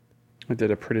I did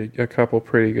a couple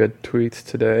pretty good tweets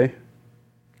today.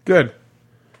 Good.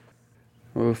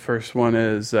 Well, the first one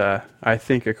is, I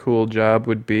think a cool job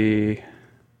would be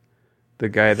the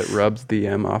guy that rubs the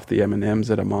M off the M&Ms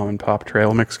at a mom and pop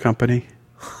trail mix company.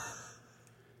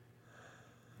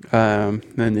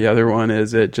 Then the other one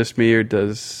is, it just me or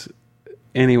does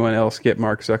anyone else get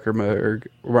Mark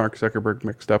Zuckerberg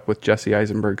mixed up with Jesse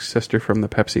Eisenberg's sister from the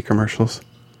Pepsi commercials?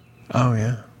 Oh,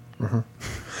 yeah. Uh-huh.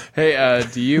 Hey,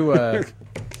 do you... I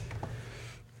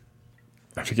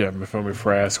forget my phone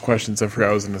before I ask questions. I forgot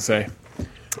what I was going to say.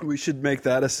 We should make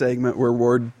that a segment where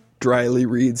Ward dryly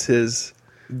reads your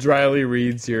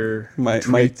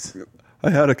tweets. I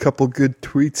had a couple good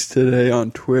tweets today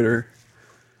on Twitter.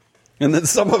 And then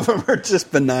some of them are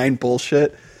just benign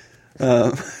bullshit.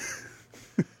 That's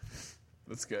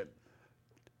good.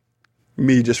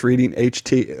 Me just reading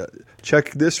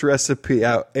check this recipe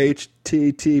out.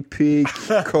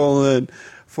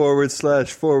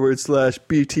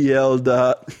 http://BTL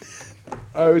dot.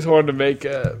 I always wanted to make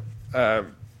a...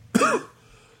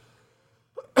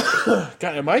 God,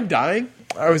 am I dying?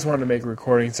 I always wanted to make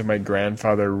recordings of my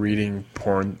grandfather reading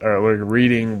porn, or like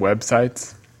reading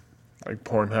websites, like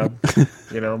Pornhub,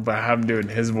 but have him do it in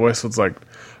his voice. So it's like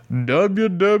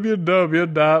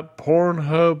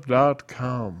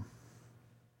www.pornhub.com.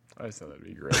 I just thought that'd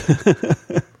be great.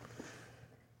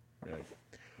 Like,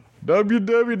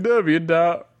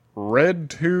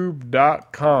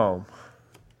 www.redtube.com.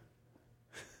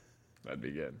 That'd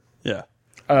be good. Yeah.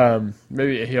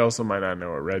 Maybe he also might not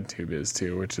know what RedTube is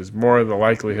too, which is more the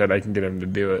likelihood I can get him to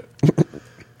do it.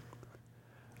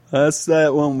 That's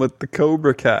that one with the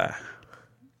Cobra Kai.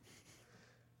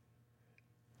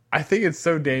 I think it's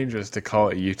so dangerous to call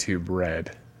it YouTube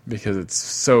Red because it's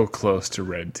so close to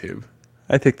RedTube.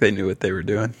 I think they knew what they were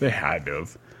doing. They had to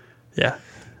have. Yeah.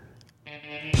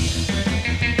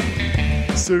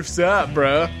 Surf's up,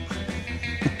 bro.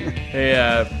 Hey,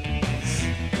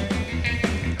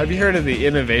 have you heard of the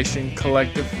Innovation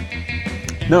Collective?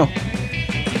 No.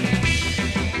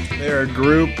 They're a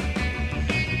group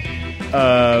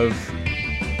of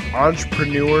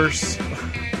entrepreneurs,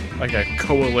 like a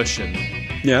coalition.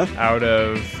 Yeah. Out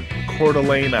of Coeur D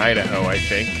Alene, Idaho, I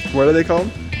think. What are they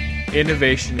called?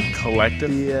 Innovation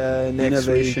Collective. Yeah,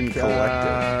 Innovation Collective.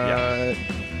 Yeah.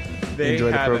 They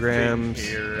enjoy the had programs a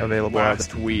thing here available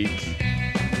last week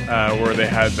where they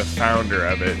had the founder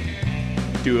of it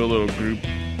do a little group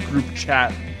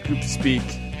chat, group speak.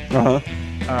 Uh-huh.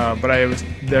 But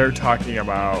they're talking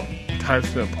about time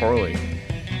spent poorly.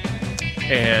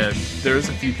 And there's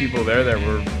a few people there that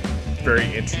were very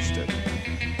interested.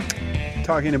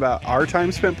 Talking about our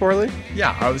time spent poorly?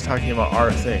 Yeah, I was talking about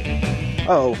our thing.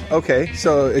 Oh, okay.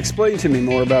 So explain to me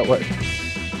more about what...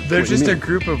 They're just a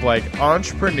group of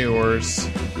entrepreneurs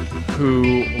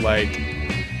who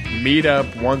meet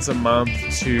up once a month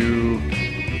to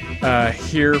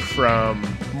hear from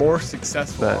more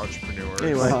successful entrepreneurs.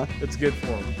 Anyway, it's good for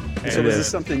them. So is this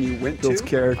something you went to? Builds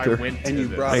character. I went to and you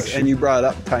this. brought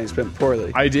up time spent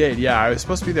poorly. I did, yeah. I was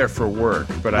supposed to be there for work,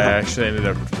 but I actually ended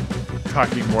up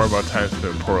talking more about time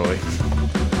spent poorly.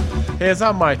 Hey, it's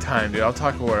not my time, dude. I'll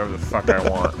talk about whatever the fuck I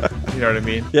want. You know what I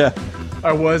mean? Yeah.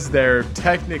 I was there.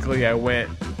 Technically, I went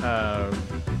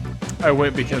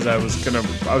because I was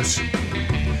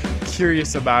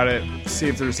curious about it, see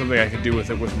if there was something I could do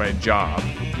with it with my job.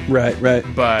 Right.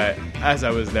 But as I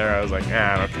was there, I was like,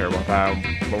 I don't care about that.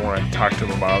 I want to talk to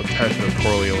them about time spent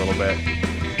poorly a little bit.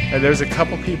 And there's a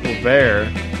couple people there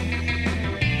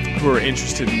who are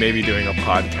interested in maybe doing a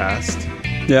podcast.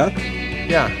 Yeah?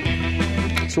 Yeah.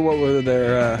 So what were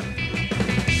their...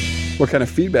 what kind of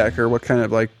feedback or what kind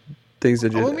of things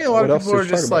did you... I mean, a lot of people are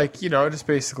just just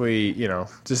basically,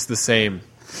 just the same.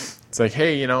 It's like,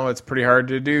 hey, it's pretty hard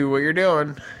to do what you're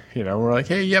doing. We're like,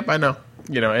 hey, yep, I know.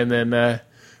 And then,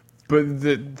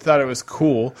 thought it was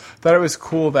cool. Thought it was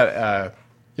cool that,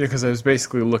 because I was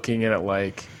basically looking at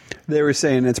it They were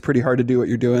saying it's pretty hard to do what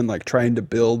you're doing, trying to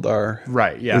build our...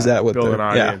 Right, yeah. Is that what build an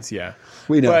audience, yeah.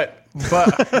 We know.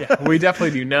 But yeah, we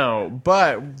definitely do know.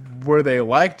 But where they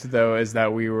liked, though, is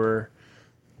that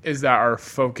our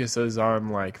focus is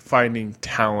on, finding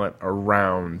talent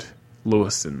around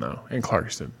Lewiston, though, and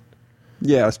Clarkston.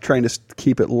 Yeah, I was trying to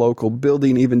keep it local,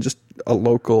 building even just a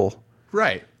local...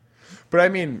 Right. But, I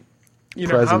mean,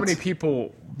 presence. How many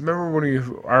people... Remember when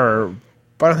I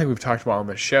don't think we've talked about it on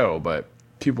the show, but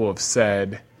people have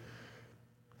said...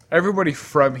 Everybody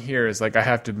from here is I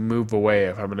have to move away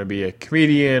if I'm going to be a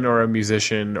comedian or a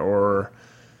musician or...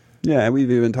 Yeah, we've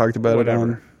even talked about whatever. It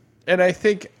on... And I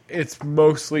think it's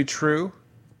mostly true,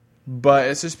 but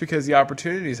it's just because the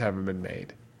opportunities haven't been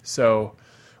made. So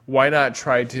why not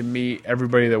try to meet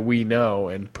everybody that we know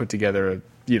and put together,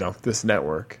 this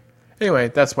network? Anyway,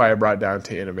 that's why I brought it down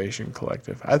to Innovation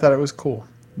Collective. I thought it was cool.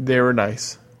 They were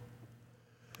nice.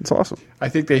 It's awesome. I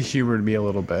think they humored me a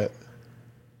little bit,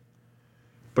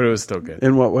 but it was still good.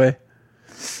 In what way?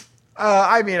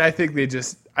 I think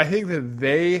that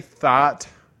they thought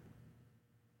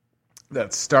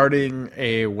that starting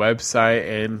a website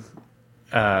in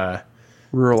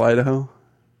rural Idaho.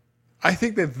 I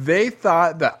think that they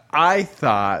thought that I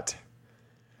thought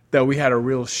that we had a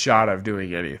real shot of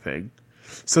doing anything.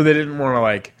 So they didn't want to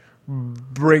like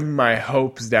bring my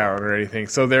hopes down or anything.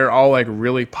 So they're all like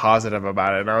really positive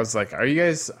about it. And I was like, are you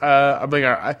guys, I'm like,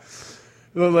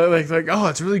 oh,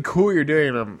 it's really cool you're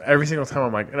doing them. Every single time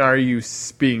I'm like, are you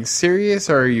being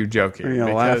serious or are you joking? Are you going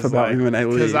to laugh about me when I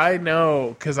leave? Because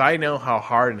I know how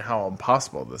hard and how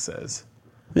impossible this is.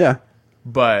 Yeah.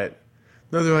 But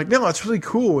no, they're like, no, it's really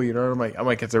cool, And I'm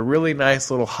like, it's a really nice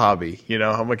little hobby,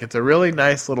 I'm like, it's a really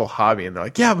nice little hobby, and they're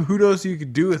like, yeah, but who knows what you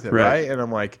could do with it, right? And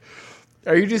I'm like,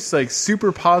 are you just like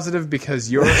super positive because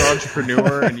you're an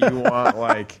entrepreneur and you want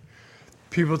like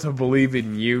people to believe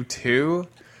in you too,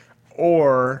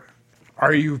 or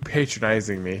are you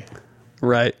patronizing me?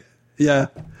 Right. Yeah.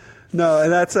 No,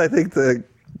 and I think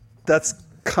that's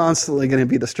constantly going to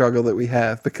be the struggle that we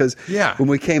have because when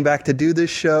we came back to do this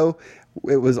show,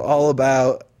 it was all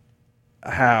about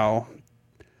how,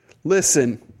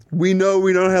 listen, we know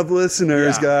we don't have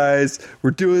listeners, guys.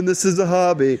 We're doing this as a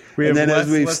hobby. And then as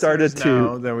we've started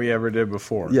to than we ever did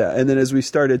before. Yeah, and then as we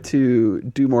started to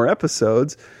do more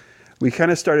episodes, we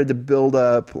kind of started to build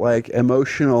up like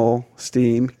emotional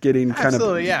steam, getting kind of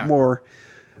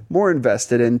more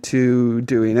invested into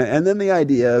doing it. And then the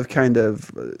idea of kind of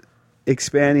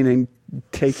expanding and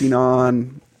taking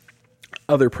on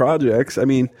other projects. I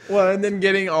mean, and then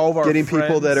getting all of our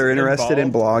people that are interested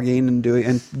in blogging and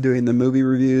doing the movie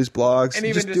reviews, blogs, and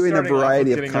even just doing a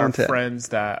variety of content. Our friends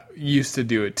that used to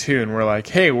do it too, and we're like,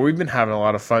 hey, we've been having a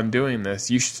lot of fun doing this.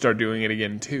 You should start doing it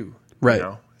again too, right?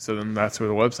 So then that's where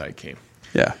the website came.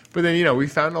 Yeah, but then we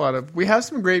found we have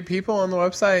some great people on the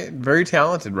website, very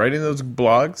talented, writing those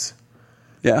blogs.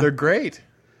 Yeah, they're great.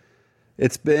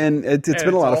 It's been a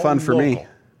lot of fun for me.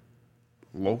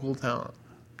 Local talent.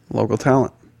 Local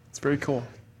talent. It's very cool.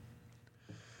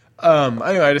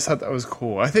 Anyway, I just thought that was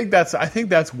cool. I think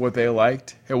that's what they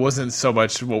liked. It wasn't so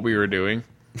much what we were doing.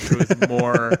 It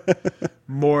was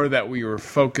more that we were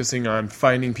focusing on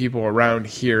finding people around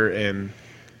here and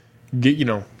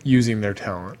using their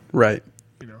talent. Right.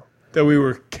 That we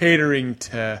were catering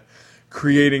to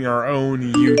creating our own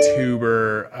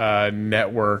YouTuber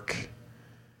network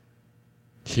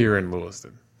here in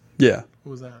Lewiston. Yeah.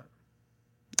 What was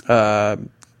that?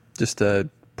 Just a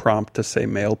prompt to say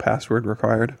mail password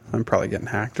required. I'm probably getting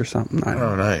hacked or something. I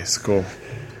don't know. Nice. Cool.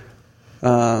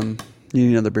 You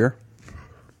need another beer?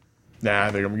 Nah,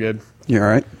 I think I'm good. You all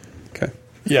right? Okay.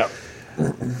 Yeah.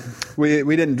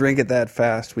 We didn't drink it that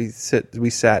fast. We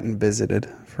sat and visited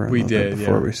for a little bit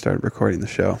before we started recording the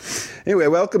show. Anyway,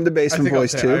 welcome to Basement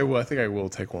Boys 2. I think I will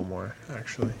take one more,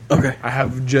 actually. Okay. I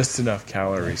have just enough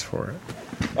calories for it.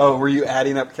 Oh, were you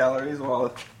adding up calories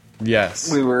while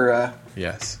yes. we were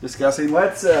discussing?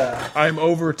 Let's I'm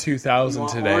over 2,000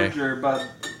 today. Orange or bud?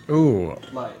 Ooh.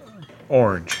 Light.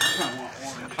 Orange.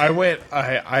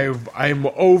 I'm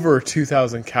over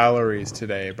 2,000 calories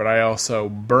today, but I also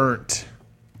burnt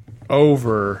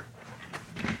over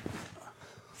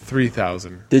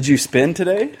 3,000. Did you spin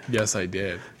today? Yes, I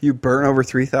did. You burn over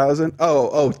 3,000?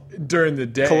 Oh, during the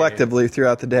day. Collectively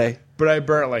throughout the day. But I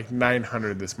burnt like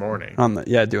 900 this morning.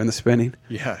 Doing the spinning.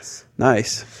 Yes.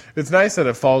 Nice. It's nice that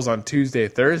it falls on Tuesday,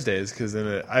 Thursdays, because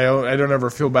then I don't ever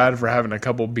feel bad for having a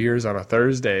couple beers on a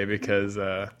Thursday because...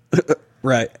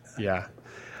 right. Yeah.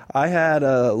 I had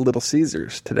Little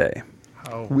Caesars today.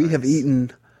 Oh, we have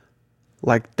eaten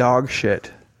like dog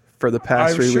shit for the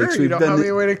past 3 weeks. We've been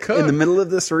in the middle of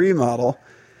this remodel.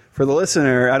 For the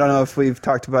listener, I don't know if we've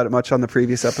talked about it much on the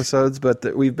previous episodes,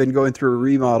 but we've been going through a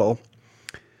remodel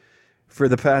for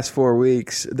the past 4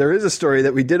 weeks. There is a story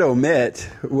that we did omit,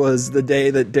 was the day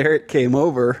that Derek came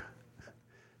over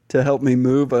to help me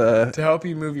move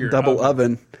your double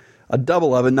oven. A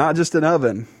double oven, not just an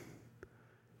oven.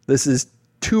 This is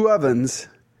 2 ovens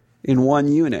in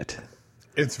one unit.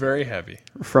 It's very heavy.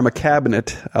 From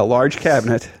a large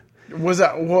cabinet. Was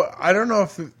that? Well, I don't know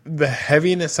if the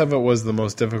heaviness of it was the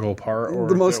most difficult part, or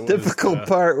the most difficult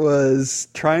part was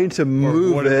trying to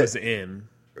move what it was in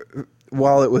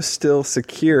while it was still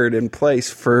secured in place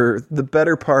for the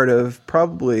better part of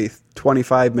probably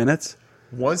 25 minutes.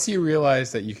 Once you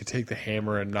realized that you could take the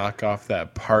hammer and knock off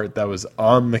that part that was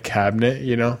on the cabinet,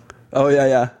 Oh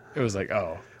yeah. It was like,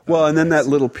 oh. Well, and then that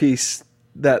little piece,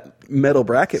 that metal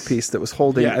bracket piece that was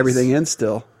holding everything in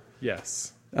still.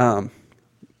 Yes. That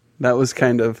was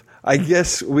kind of, I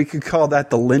guess we could call that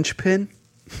the linchpin.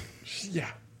 Yeah.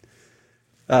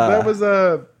 There was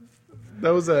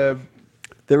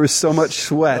so much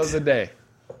sweat. That was a day.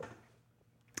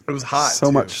 It was hot.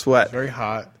 So much sweat. Very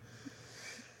hot.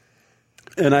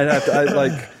 And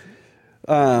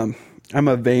I'm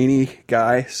a veiny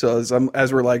guy, so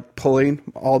as we're like pulling,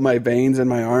 all my veins in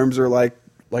my arms are like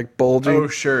bulging. Oh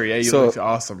sure, yeah, you look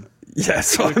awesome. Yeah,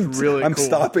 so I'm cool.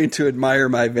 Stopping to admire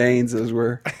my veins as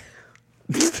we're.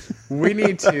 We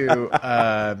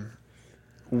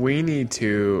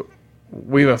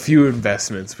have a few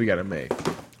investments we got to make.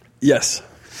 Yes.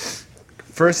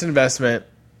 First investment,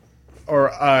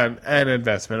 or an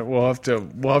investment. We'll have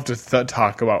to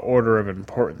talk about order of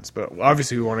importance, but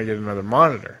obviously we want to get another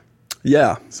monitor.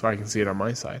 Yeah. So I can see it on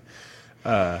my side.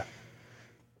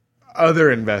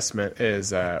 Other investment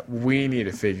is we need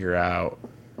to figure out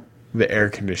the air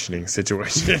conditioning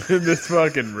situation in this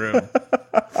fucking room.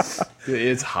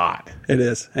 It's hot. It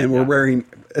is. And we're wearing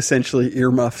essentially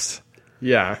earmuffs.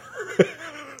 Yeah.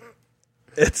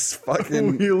 It's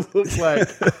fucking... We look like...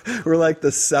 We're like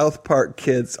the South Park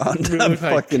kids on a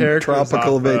fucking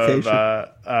tropical vacation.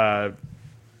 I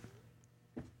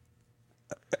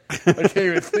can't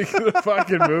even think of the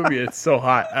fucking movie. It's so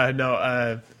hot.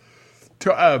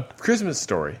 Christmas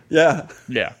Story. Yeah.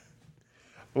 Yeah.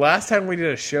 Last time we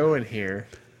did a show in here,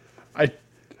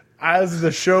 as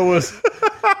the show was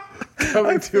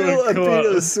coming to a close,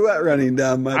 bead of sweat running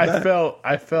down my back.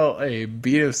 I felt a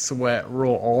bead of sweat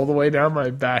roll all the way down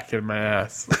my back and my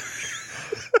ass.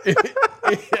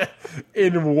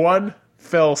 in one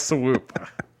fell swoop.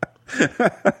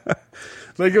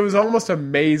 Like, it was almost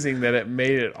amazing that it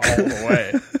made it all the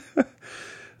way.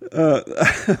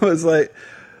 I was like,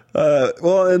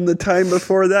 and the time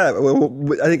before that,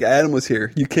 I think Adam was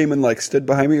here. You came and like stood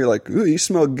behind me. You're like, "Ooh, you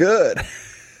smell good,"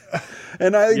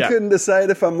 and I couldn't decide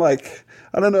if I'm like,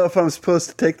 I don't know if I'm supposed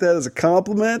to take that as a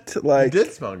compliment. Like, you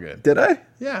did smell good. Did I?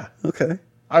 Yeah. Okay.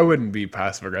 I wouldn't be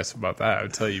passive aggressive about that. I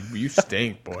would tell you, you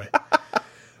stink, boy.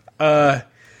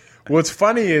 What's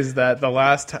funny is that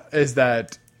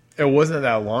it wasn't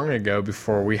that long ago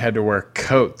before we had to wear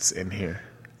coats in here.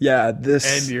 Yeah,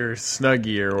 and your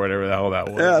Snuggie or whatever the hell that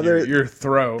was. Yeah, your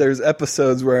throw. There's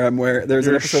episodes where I'm wearing. There's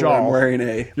an episode where I'm wearing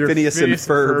a Phineas and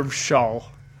Ferb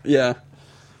shawl. Yeah.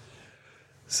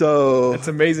 So it's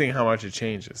amazing how much it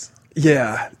changes.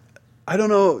 Yeah, I don't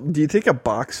know. Do you think a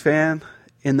box fan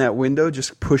in that window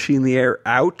just pushing the air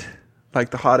out, like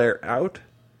the hot air out?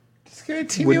 Just get a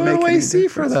teeny little AC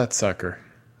for that sucker.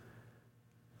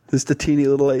 Just a teeny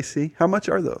little AC. How much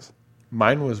are those?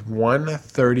 Mine was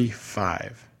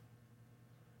 $135.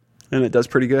 And it does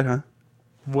pretty good, huh?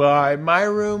 Well, my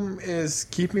room is,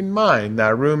 keep in mind,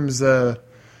 that room's a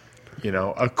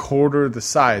quarter the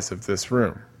size of this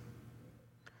room.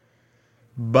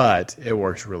 But it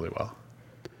works really well.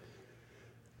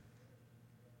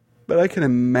 But I can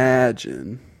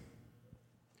imagine.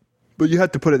 But you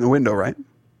have to put it in the window, right?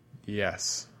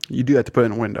 Yes. You do have to put it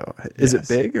in the window. Is it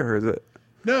big or is it?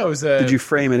 No, it was Did you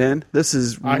frame it in? This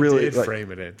is really... I did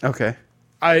frame it in. Okay.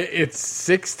 It's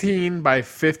 16 by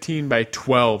 15 by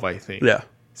 12, I think. Yeah.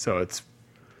 So it's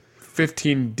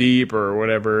 15 deep or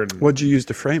whatever. What'd you use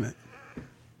to frame it?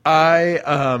 I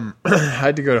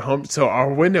had to go to home. So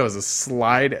our window is a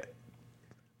sliding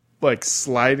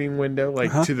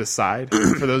window, to the side.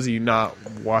 For those of you not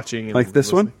watching. And like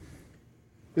this one?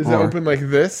 Is it open like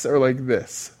this or like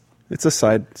this? It's a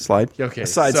side slide. Okay. A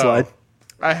side slide.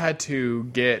 I had to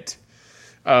get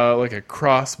like a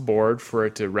cross board for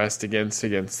it to rest against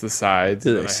the sides.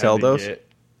 Did they sell those?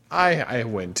 I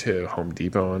went to Home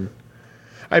Depot and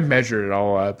I measured it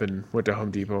all up and went to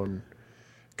Home Depot and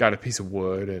got a piece of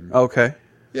wood and okay.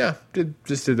 Yeah, did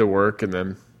the work and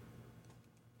then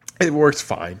it works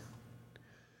fine.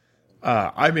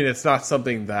 I mean, it's not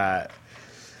something that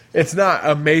it's not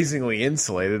amazingly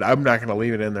insulated. I'm not going to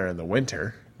leave it in there in the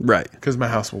winter, right? Because my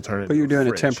house will turn into. But you're doing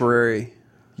a temporary,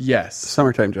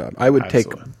 summertime job. I would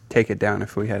take it down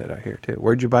if we had it out here too.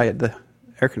 Where'd you buy it? The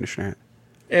air conditioner at?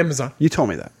 Amazon. You told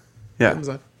me that. Yeah,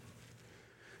 Amazon.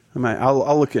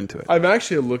 I'll look into it. I'm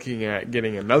actually looking at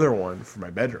getting another one for my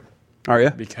bedroom. Are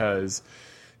you? Because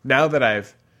now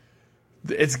that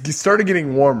it's started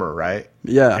getting warmer, right?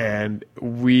 Yeah. And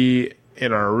we,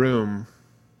 in our room,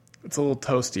 it's a little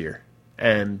toastier.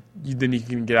 And then you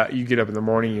can get out, you get up in the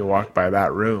morning, you walk by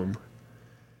that room,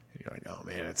 and you're like, oh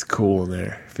man, it's cool in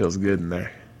there. It feels good in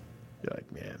there. You're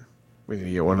like, man, we need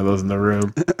to get one of those in the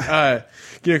room.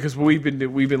 Because we've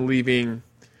been leaving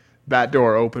that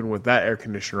door open with that air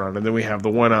conditioner on, and then we have the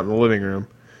one out in the living room.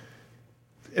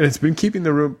 And it's been keeping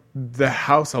the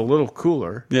house a little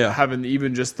cooler. Yeah. Having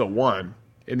even just the one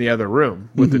in the other room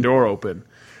with the door open.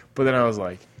 But then I was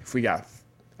like, if we got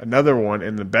another one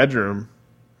in the bedroom,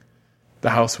 the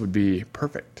house would be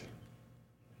perfect.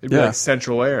 It'd be like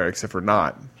central air, except for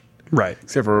not. Right.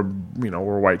 Except for,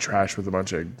 we're white trash with a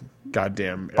bunch of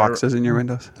goddamn... boxes in your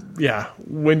windows? Yeah.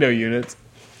 Window units.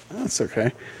 That's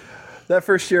okay. That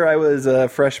first year I was a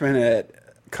freshman at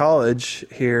college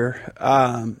here,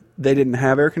 they didn't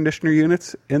have air conditioner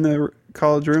units in the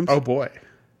college rooms. Oh, boy.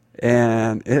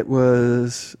 And it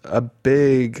was a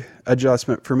big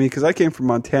adjustment for me because I came from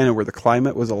Montana where the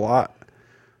climate was a lot.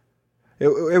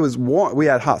 It was warm. We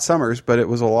had hot summers, but it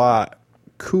was a lot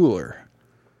cooler.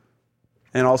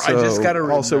 And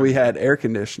also we had air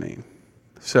conditioning.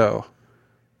 So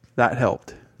that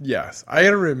helped. Yes. I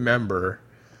got to remember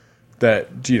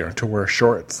that, to wear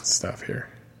shorts and stuff here.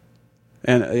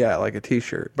 And like a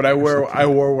t-shirt. But I wore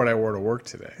what I wore to work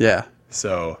today. Yeah.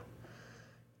 So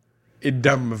it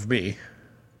dumb of me.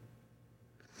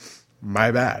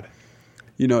 My bad.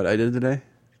 You know what I did today?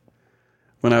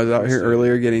 When I was out here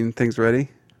earlier getting things ready?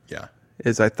 Yeah.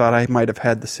 Is I thought I might have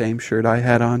had the same shirt I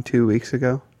had on 2 weeks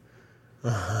ago.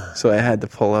 So I had to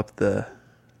pull up the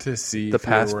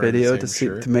past video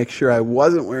to make sure I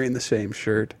wasn't wearing the same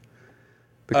shirt.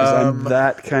 Because I'm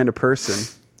that kind of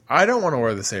person. I don't want to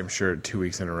wear the same shirt 2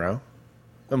 weeks in a row.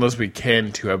 Unless we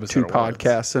can 2 episodes. 2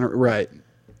 podcasts in a row. Right.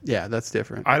 Yeah, that's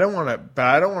different. I don't want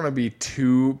to be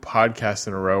 2 podcasts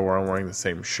in a row where I'm wearing the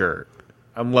same shirt.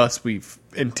 Unless we've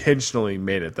intentionally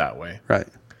made it that way. Right.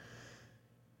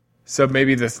 So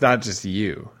maybe that's not just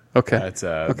you. Okay.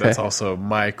 That's also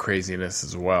my craziness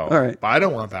as well. All right. But I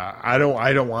don't want that. I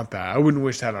don't want that. I wouldn't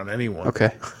wish that on anyone.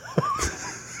 Okay.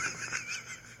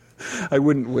 I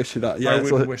wouldn't wish it on. Yeah, I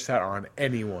wouldn't wish that on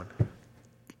anyone.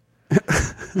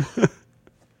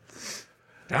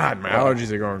 God, my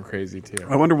allergies are going crazy too.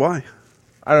 I wonder why.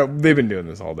 They've been doing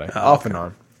this all day, off and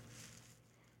on.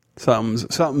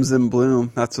 Something's in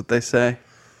bloom. That's what they say.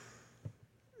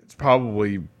 It's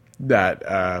probably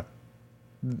that.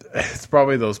 It's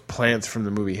probably those plants from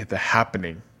the movie The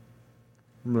Happening.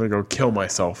 I'm gonna go kill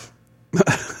myself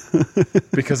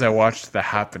because I watched The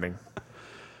Happening.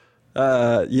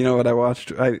 You know what I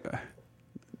watched?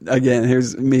 Again,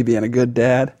 here's me being a good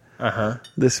dad.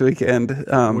 This weekend.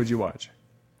 What'd you watch?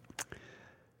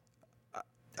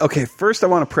 Okay, first I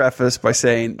want to preface by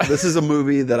saying this is a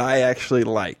movie that I actually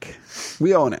like.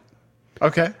 We own it.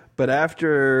 Okay. But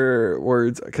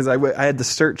afterwards, because I had to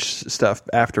search stuff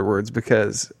afterwards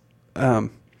because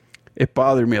it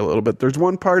bothered me a little bit. There's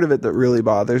one part of it that really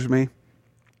bothers me,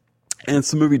 and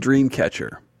it's the movie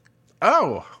Dreamcatcher.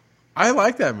 Oh, I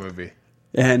like that movie.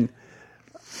 And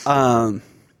when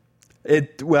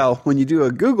you do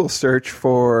a Google search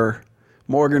for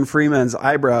Morgan Freeman's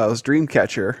eyebrows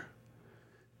Dreamcatcher,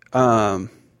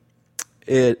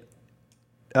 it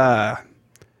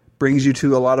brings you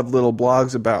to a lot of little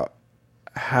blogs about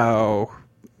how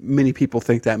many people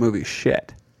think that movie's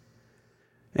shit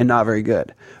and not very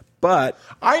good. But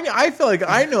I feel like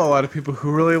I know a lot of people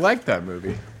who really like that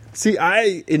movie. See,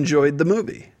 I enjoyed the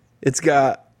movie. It's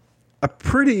got a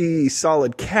pretty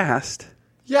solid cast.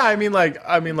 Yeah, I mean, like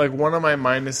one of my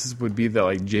minuses would be that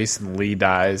like Jason Lee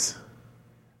dies.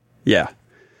 Yeah.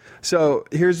 So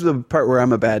here's the part where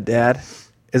I'm a bad dad.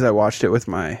 Is I watched it with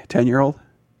my 10-year-old.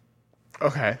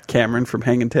 Okay. Cameron from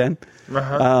Hangin' 10.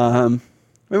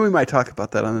 We might talk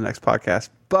about that on the next podcast.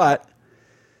 But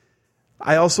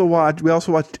we also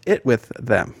watched it with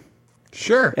them.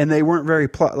 Sure. And they weren't very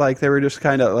they were just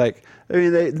kind of like, I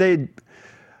mean,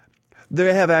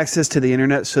 they have access to the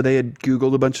internet, so they had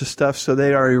Googled a bunch of stuff, so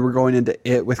they already were going into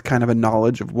it with kind of a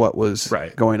knowledge of what was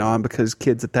going on, because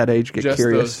kids at that age get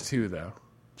curious. Just those two, though.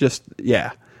 Just,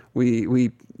 yeah.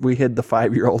 We hid the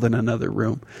 5-year-old in another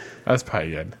room. That's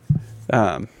probably good.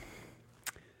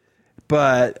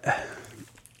 But,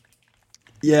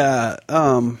 yeah,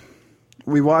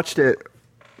 we watched it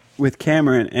with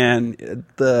Cameron, and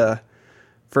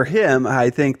for him, I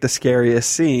think the scariest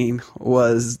scene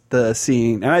was the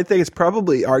scene, and I think it's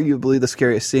probably arguably the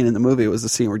scariest scene in the movie was the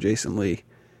scene where Jason Lee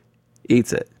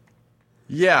eats it.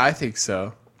 Yeah, I think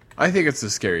so. I think it's the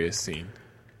scariest scene.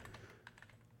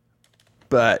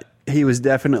 But he was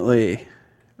definitely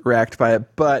racked by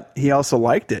it, but he also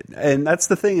liked it. And that's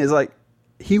the thing, is like,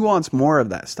 he wants more of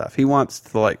that stuff. He wants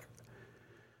to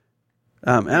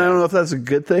and I don't know if that's a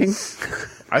good thing.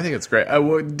 I think it's great.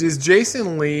 Does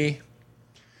Jason Lee...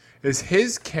 Is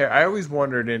his character... I always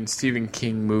wondered in Stephen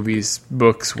King movies,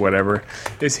 books, whatever.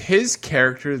 Is his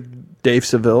character... Dave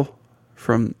Seville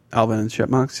from Alvin and the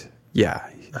Chipmunks? Yeah.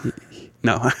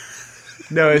 No.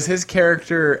 No, is his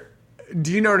character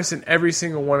do you notice in every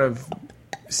single one of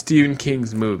Stephen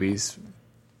King's movies,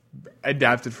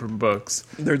 adapted from books,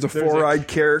 there's a four-eyed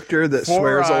character that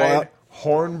swears a lot?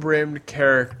 Horn-brimmed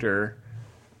character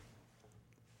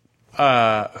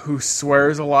who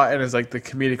swears a lot and is like the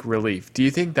comedic relief. Do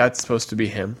you think that's supposed to be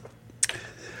him?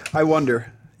 I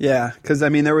wonder. Yeah, because I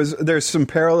mean, there's some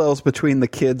parallels between the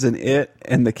kids in It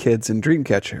and the kids in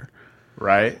Dreamcatcher.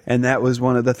 Right. And that was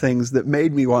one of the things that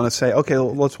made me want to say, okay,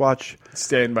 let's watch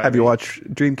Stand By Me. Have you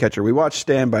watched Dreamcatcher? We watched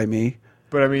Stand By Me.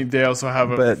 But I mean, they also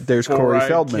have there's Corey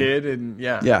Feldman. Kid and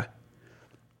Yeah.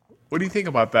 What do you think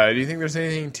about that? Do you think there's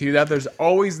anything to that? There's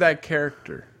always that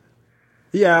character.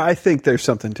 Yeah, I think there's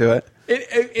something to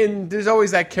it. And there's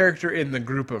always that character in the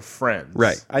group of friends.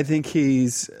 Right. I think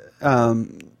he's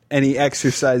and he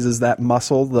exercises that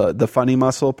muscle, the funny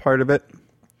muscle part of it,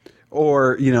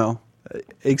 or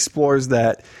explores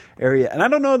that area. And I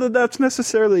don't know that that's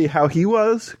necessarily how he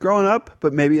was growing up,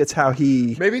 but maybe it's how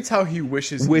he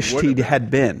wished he had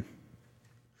been.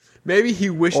 Maybe he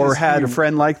wishes or had a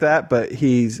friend like that, but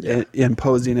he's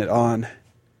imposing it on.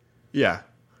 Yeah,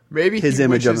 maybe his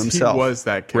image of himself. He was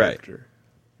that character.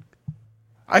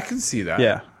 Right. I can see that.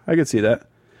 Yeah, I could see that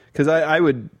because I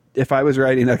would, if I was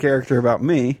writing a character about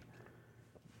me,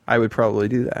 I would probably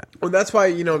do that. Well, that's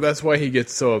why he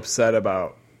gets so upset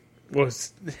about.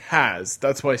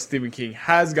 That's why Stephen King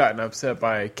has gotten upset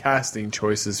by casting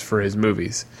choices for his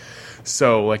movies.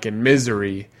 So, like in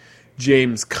Misery,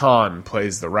 James Caan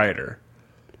plays the writer.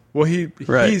 Well,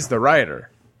 he's the writer.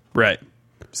 Right.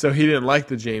 So he didn't like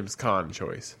the James Caan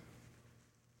choice.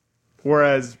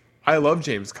 Whereas I love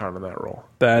James Caan in that role.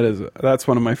 That's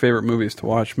one of my favorite movies to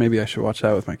watch. Maybe I should watch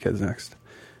that with my kids next.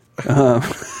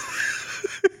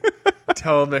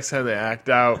 Tell them next time they act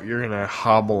out, you're going to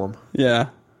hobble them. Yeah.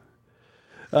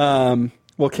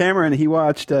 Well, Cameron, he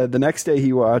watched, the next day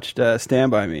he watched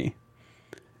Stand By Me.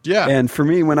 Yeah. And for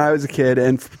me, when I was a kid,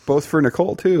 and both for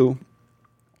Nicole too,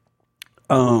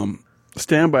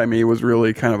 Stand By Me was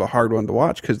really kind of a hard one to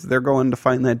watch because they're going to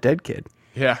find that dead kid.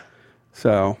 Yeah.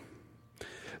 So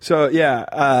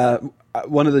yeah,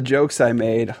 one of the jokes I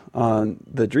made on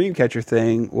the Dreamcatcher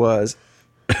thing was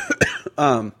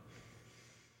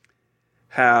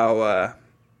how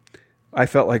I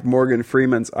felt like Morgan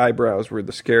Freeman's eyebrows were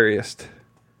the scariest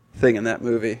thing in that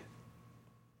movie.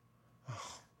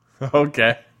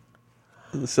 Okay.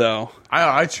 So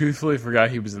I truthfully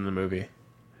forgot he was in the movie.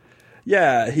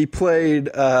 Yeah, he played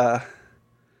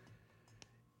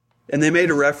and they made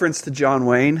a reference to John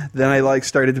Wayne. Then I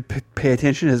started to pay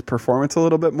attention to his performance a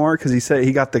little bit more because he said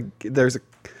he got there's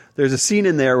a scene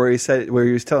in there where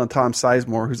he was telling Tom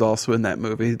Sizemore, who's also in that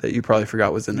movie that you probably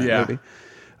forgot was in that movie.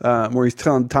 Where he's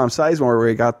telling Tom Sizemore where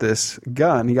he got this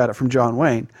gun. He got it from John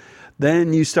Wayne.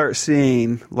 Then you start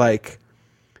seeing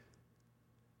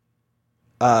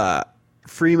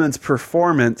Freeman's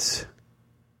performance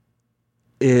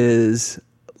is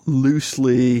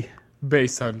loosely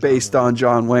based on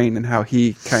John Wayne and how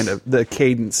he kind of the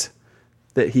cadence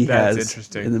that he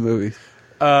has in the movie.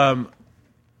 I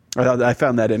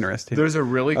found that interesting. There's a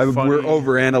really funny... We're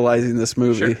overanalyzing this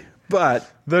movie. Sure.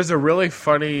 But there's a really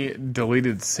funny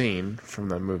deleted scene from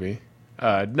that movie.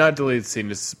 Not deleted scene,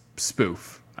 just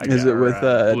spoof. Is it with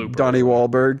Donnie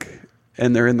Wahlberg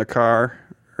and they're in the car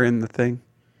or in the thing?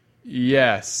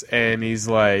 Yes, and he's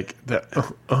like the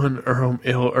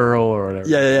ill Earl or whatever.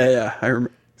 Yeah. I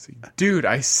remember. Dude,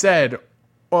 I said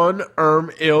ill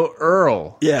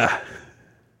Earl. Yeah.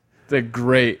 The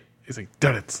great. He's like,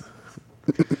 done it.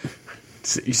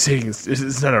 You saying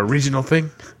it's not a regional thing?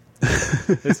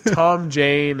 It's Thomas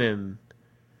Jane.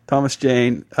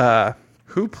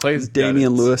 Who plays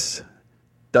Damian Duddits? Lewis?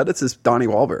 Duddits is Donnie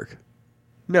Wahlberg.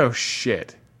 No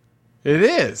shit. It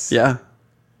is. Yeah.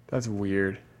 That's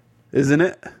weird. Isn't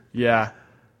it? Yeah.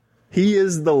 He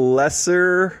is the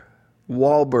lesser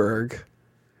Wahlberg,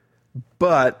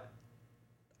 but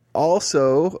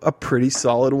also a pretty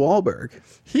solid Wahlberg.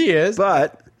 He is.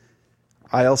 But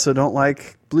I also don't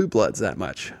like Blue Bloods that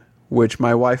much, which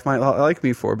my wife might not like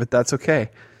me for, but that's okay.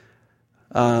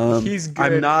 He's good.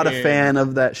 I'm not a fan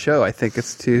of that show. I think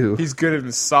it's too... He's good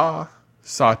in Saw.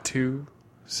 Saw 2.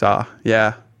 Saw,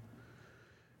 yeah.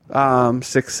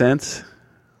 Sixth Sense.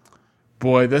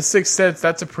 Boy, the Sixth Sense,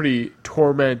 that's a pretty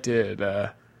tormented...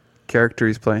 character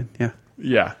he's playing, yeah.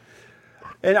 Yeah.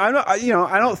 And I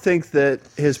don't think that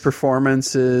his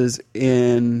performances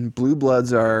in Blue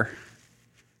Bloods are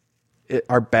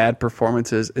bad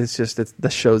performances. It's just the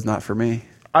show's not for me.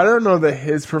 I don't know that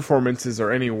his performances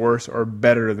are any worse or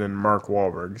better than Mark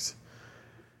Wahlberg's.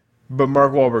 But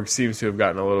Mark Wahlberg seems to have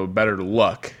gotten a little better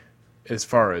luck as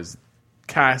far as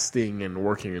casting and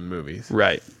working in movies.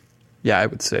 Right. Yeah, I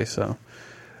would say so.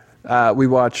 We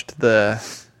watched the...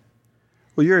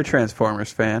 Well, you're a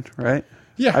Transformers fan, right?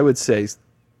 Yeah. I would say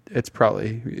it's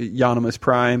probably Yonimus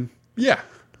Prime. Yeah.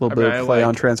 A little bit of play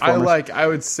on Transformers. I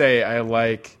would say I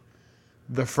like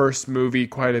the first movie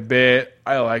quite a bit.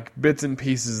 I like bits and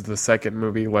pieces of the second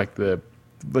movie, like the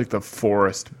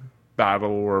forest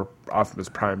battle where Optimus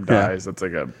Prime dies.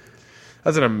 Yeah.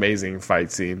 That's an amazing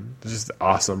fight scene. It's just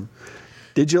awesome.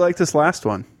 Did you like this last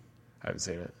one? I haven't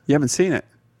seen it. You haven't seen it?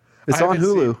 It's on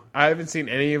Hulu. I haven't seen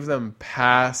any of them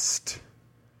past...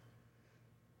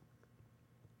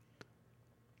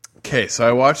 Okay, so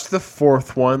I watched the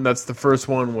fourth one. That's the first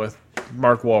one with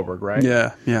Mark Wahlberg, right?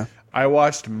 Yeah, yeah. I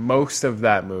watched most of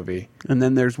that movie. And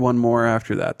then there's one more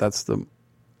after that. That's the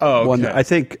one. I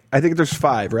think there's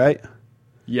 5, right?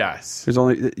 Yes. There's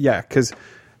only because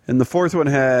and the fourth one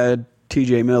had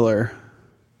T.J. Miller.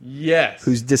 Yes.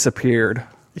 Who's disappeared.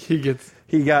 He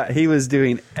was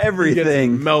doing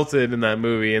everything. He gets melted in that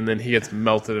movie, and then he gets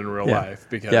melted in real life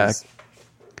because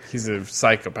he's a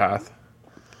psychopath.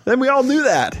 Then we all knew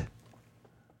that.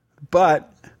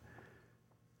 But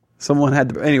someone had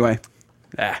to... Anyway.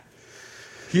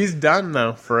 He's done,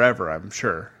 though, forever, I'm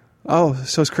sure. Oh,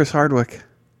 so is Chris Hardwick.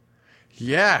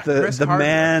 Yeah,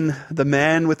 the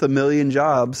man with a million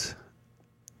jobs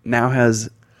now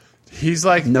has he's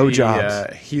like no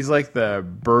jobs. He's like the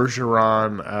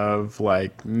Bergeron of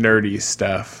like nerdy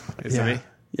stuff, isn't he?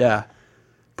 Yeah.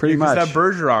 Pretty much. That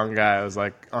Bergeron guy was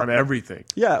like on everything.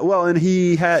 Yeah, well, and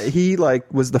he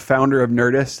was the founder of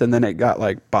Nerdist, and then it got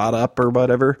like bought up or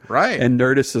whatever. Right. And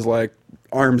Nerdist is like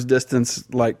arm's distance,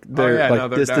 like they're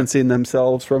distancing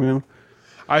themselves from him.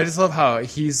 I just love how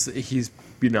he's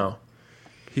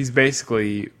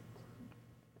basically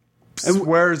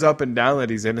swears up and down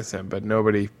that he's innocent, but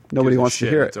nobody wants to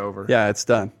hear it. It's over. Yeah, it's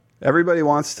done. Everybody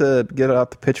wants to get out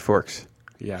the pitchforks.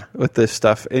 Yeah, with this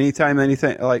stuff, anytime,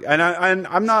 anything, like, and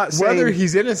I'm not saying whether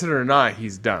he's innocent or not,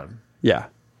 he's done. Yeah,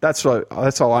 that's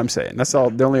all I'm saying. That's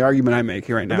all. The only argument I'm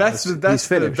making right now. He's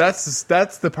finished.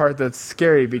 That's the part that's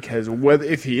scary because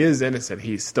if he is innocent,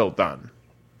 he's still done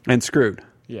and screwed.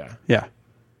 Yeah, yeah,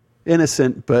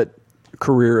 innocent, but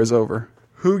career is over.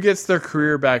 Who gets their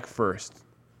career back first,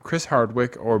 Chris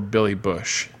Hardwick or Billy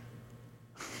Bush?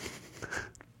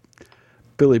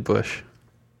 Billy Bush.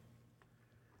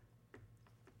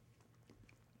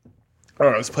 All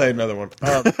right, let's play another one.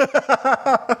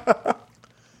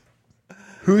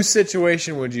 Whose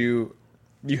situation would you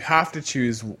have to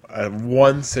choose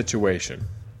one situation.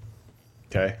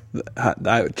 Okay?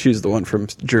 I would choose the one from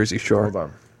Jersey Shore. Hold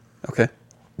on. Okay.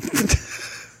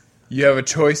 You have a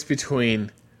choice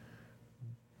between...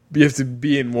 You have to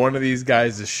be in one of these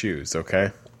guys' shoes,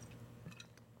 okay?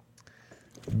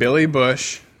 Billy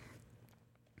Bush,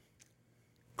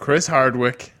 Chris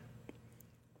Hardwick,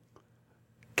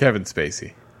 Kevin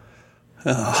Spacey.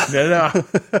 Oh. No.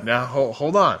 Now,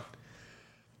 hold on.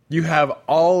 You have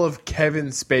all of Kevin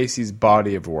Spacey's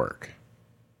body of work.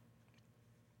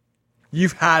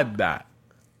 You've had that.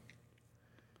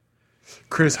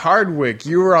 Chris Hardwick,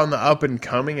 you were on the up and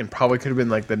coming and probably could have been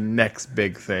like the next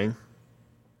big thing.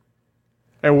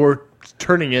 And we're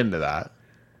turning into that.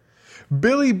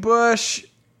 Billy Bush,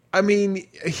 I mean,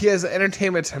 he has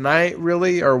Entertainment Tonight,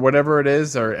 really, or whatever it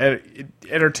is, or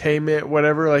Entertainment,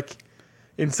 whatever, like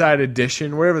Inside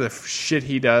Edition, whatever the shit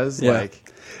he does. Yeah.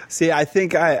 Like, see, I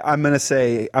think I'm gonna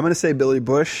say Billy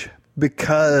Bush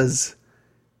because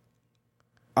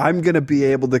I'm gonna be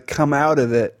able to come out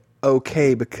of it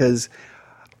okay because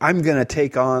I'm gonna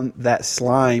take on that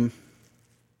slime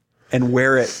and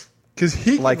wear it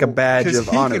like a badge of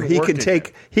honor.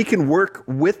 He can work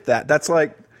with that. That's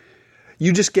like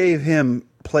you just gave him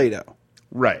Play-Doh.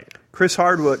 Right. Chris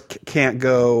Hardwick can't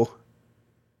go,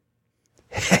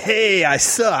 hey, I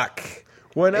suck.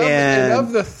 And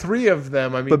of the three of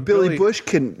them, I mean, but Billy Bush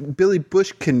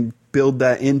can build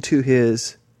that into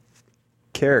his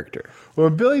character. Well,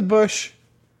 Billy Bush,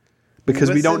 because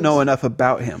we don't know enough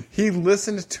about him. He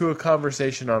listened to a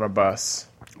conversation on a bus.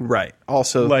 Right.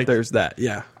 Also, like, there's that.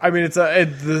 Yeah. I mean, it's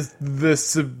the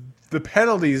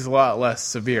penalty is a lot less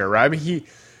severe, right? I mean,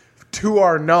 to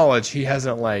our knowledge, he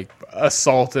hasn't like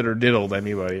assaulted or diddled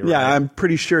anybody. Right? Yeah, I'm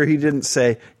pretty sure he didn't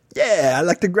say, "Yeah, I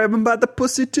like to grab him by the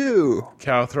pussy too."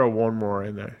 Okay, I'll throw one more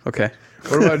in there. Okay.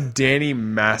 What about Danny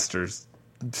Masterson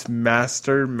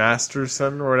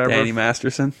or whatever? Danny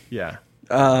Masterson. Yeah.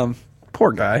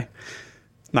 Poor guy.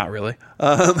 Not really.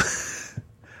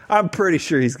 I'm pretty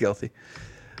sure he's guilty.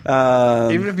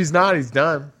 Even if he's not, he's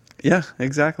done. Yeah,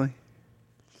 exactly.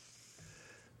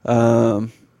 I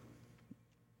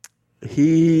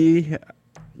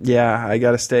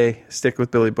gotta stick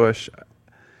with Billy Bush.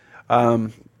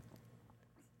 And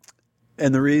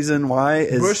And the reason why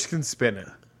is Bush can spin it.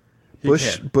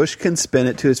 Bush can spin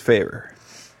it to his favor.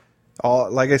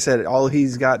 Like I said, all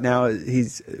he's got now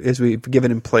is we've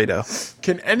given him Play-Doh.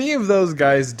 Can any of those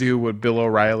guys do what Bill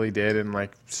O'Reilly did and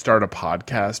like start a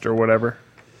podcast or whatever?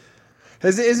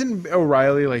 Isn't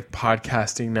O'Reilly like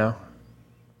podcasting now?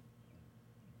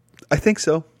 I think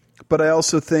so. But I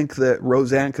also think that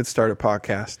Roseanne could start a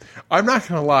podcast. I'm not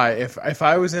going to lie. If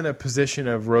I was in a position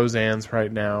of Roseanne's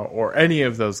right now or any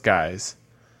of those guys,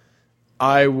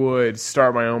 I would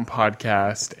start my own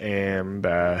podcast and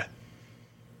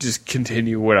just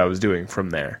continue what I was doing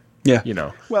from there. Yeah. You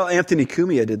know. Well, Anthony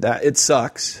Cumia did that. It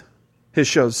sucks. His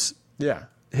show's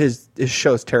his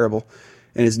show's terrible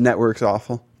and his network's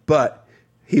awful. But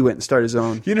he went and started his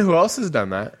own. You know who else has done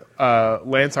that?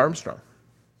 Lance Armstrong.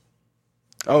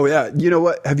 Oh, yeah. You know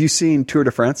what? Have you seen Tour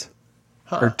de France?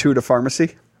 Or Tour de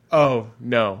Pharmacy? Oh,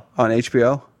 no. On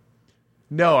HBO?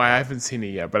 No, I haven't seen it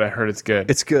yet, but I heard it's good.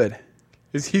 It's good.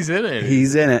 He's in it.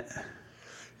 He's in it.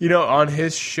 You know, on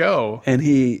his show. And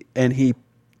he it's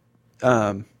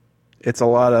a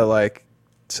lot of like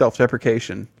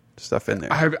self-deprecation stuff in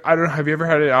there. I don't know. Have you ever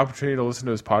had an opportunity to listen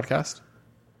to his podcast?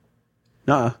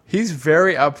 Nuh-uh. He's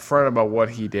very upfront about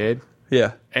what he did.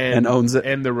 Yeah. And owns it.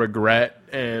 And the regret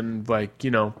and like,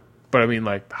 you know, but I mean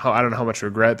like, I don't know how much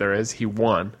regret there is. He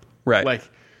won. Right. Like,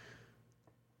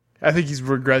 I think he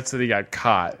regrets that he got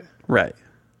caught. Right.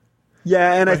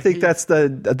 Yeah, and I think that's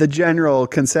the general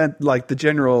consent, like the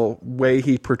general way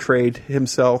he portrayed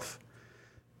himself.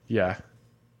 Yeah.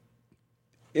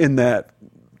 In that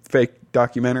fake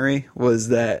documentary was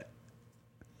that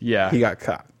he got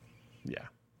caught. Yeah.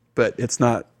 But it's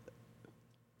not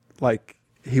like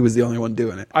he was the only one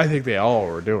doing it. I think they all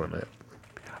were doing it.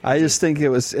 I just think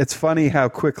it's funny how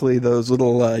quickly those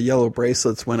little yellow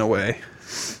bracelets went away.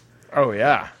 Oh,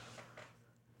 yeah.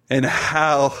 And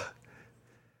how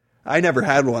I never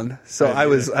had one. So I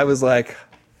was like,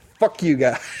 fuck you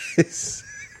guys.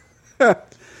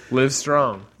 Live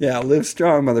strong. Yeah, live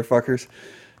strong, motherfuckers.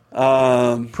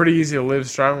 Pretty easy to live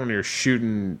strong when you're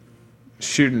shooting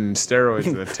steroids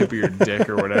in the tip of your dick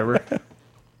or whatever.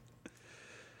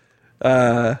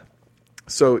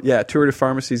 So yeah, Tour de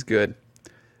Pharmacy's good.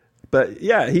 But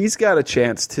yeah, he's got a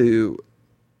chance to.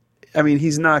 I mean,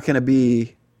 he's not going to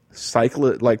be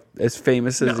as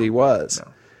famous as he was.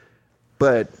 No.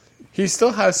 But he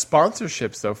still has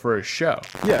sponsorships though for his show.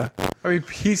 Yeah. I mean,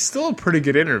 he's still a pretty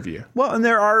good interview. Well, and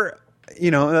there are,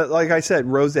 like I said,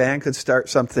 Roseanne could start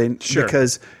something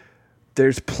because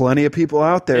there's plenty of people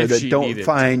out there that don't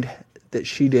find that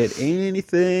she did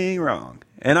anything wrong.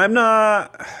 And I'm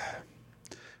not.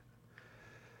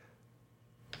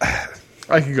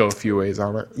 I could go a few ways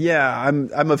on it. Yeah,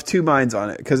 I'm of two minds on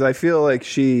it because I feel like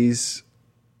she's.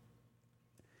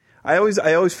 I always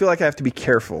feel like I have to be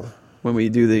careful when we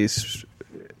do these,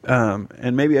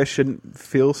 and maybe I shouldn't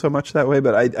feel so much that way,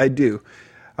 but I do.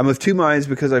 I'm of two minds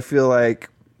because I feel like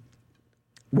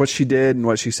what she did and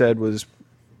what she said was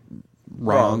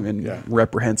wrong and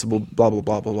reprehensible. Blah blah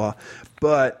blah blah blah.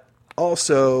 But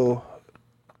also,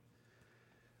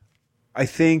 I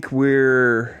think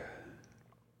we're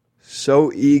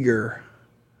so eager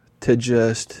to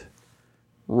just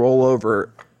roll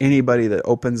over anybody that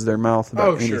opens their mouth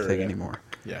about anything anymore.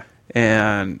 Yeah.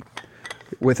 And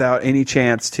without any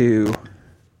chance to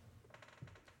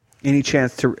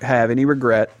have any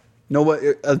regret.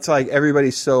 It's like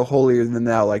everybody's so holier than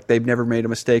thou, like they've never made a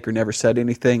mistake or never said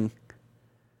anything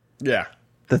that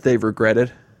they've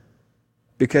regretted.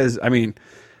 Because, I mean,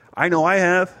 I know I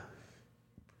have.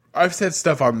 I've said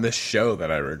stuff on this show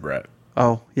that I regret.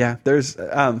 Oh, yeah. There's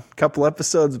a couple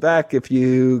episodes back, if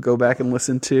you go back and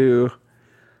listen to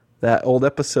that old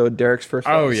episode, Derek's first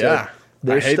episode. Oh, yeah.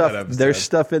 There's stuff in that episode. There's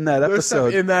stuff in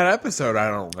that episode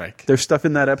I don't like. There's stuff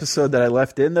in that episode that I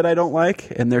left in that I don't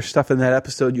like, and there's stuff in that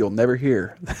episode you'll never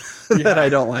hear that I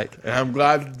don't like. And I'm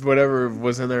glad whatever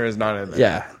was in there is not in there.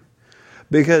 Yeah.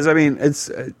 Because, I mean, it's...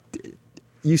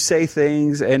 you say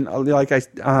things, and like I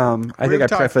think I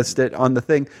prefaced it on the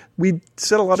thing. We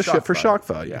said a lot of shit for shock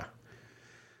value. Yeah.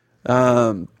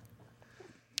 And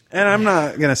I'm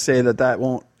not going to say that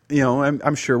won't,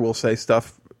 I'm sure we'll say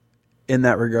stuff in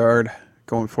that regard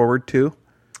going forward too.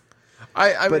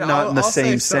 I but mean, not in the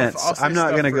same sense. I'm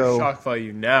not going to go shock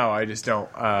value now. I just don't.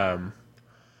 I'm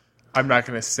not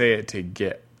going to say it to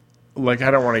get I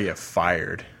don't want to get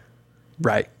fired.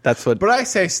 Right. That's what. But I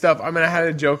say stuff. I mean, I had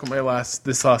a joke on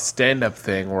this last stand-up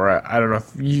thing where I don't know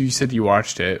if you said you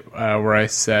watched it, where I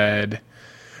said,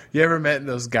 you ever met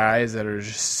those guys that are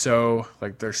just so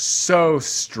they're so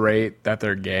straight that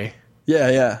they're gay? Yeah,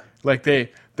 yeah. Like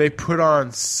they put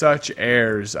on such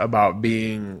airs about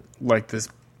being like this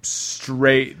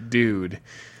straight dude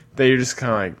that you're just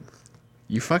kind of like,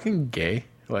 you fucking gay?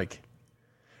 Like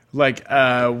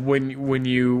when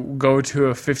you go to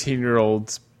a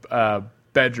 15-year-old's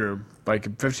bedroom, like a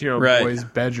 15-year-old boy's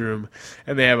bedroom,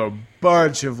 and they have a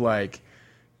bunch of like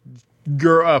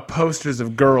posters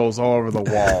of girls all over the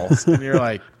walls, and you're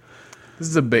like, this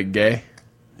is a bit gay.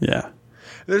 Yeah.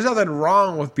 There's nothing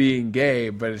wrong with being gay,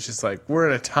 but it's just like we're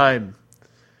in a time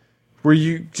where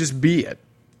you just be it.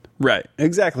 Right.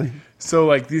 Exactly. So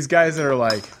like these guys that are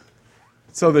like,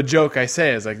 so the joke I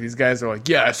say is like these guys are like,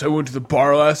 yeah, so I went to the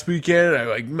bar last weekend and I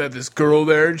like met this girl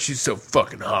there and she's so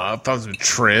fucking hot. I found some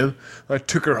trim. I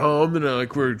took her home and we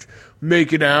were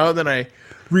making out. And then I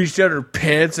reached out her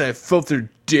pants and I felt her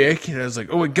dick and I was like,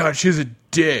 oh my god, she has a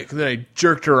dick. And then I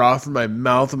jerked her off in my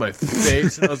mouth and my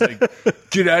face and I was like,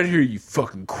 get out of here, you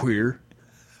fucking queer.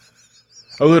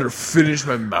 I let her finish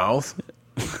my mouth.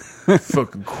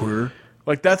 Fucking queer.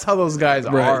 Like that's how those guys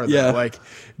are. Yeah. Like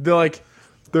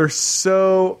they're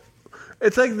so.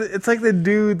 It's like the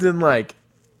dudes in like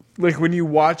when you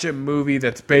watch a movie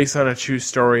that's based on a true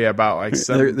story about like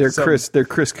they're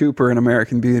Chris Cooper in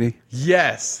American Beauty.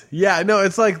 Yes, yeah, no,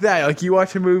 it's like that. Like you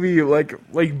watch a movie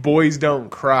like Boys Don't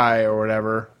Cry or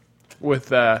whatever with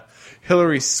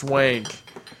Hilary Swank,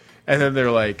 and then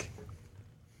they're like,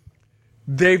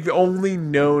 they've only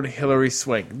known Hilary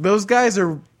Swank. Those guys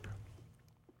are.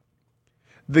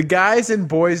 The guys in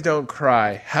Boys Don't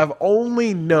Cry have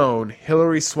only known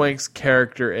Hilary Swank's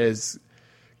character as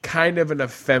kind of an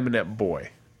effeminate boy.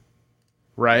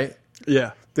 Right?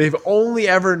 Yeah. They've only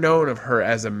ever known of her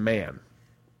as a man.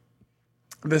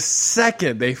 The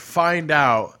second they find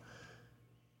out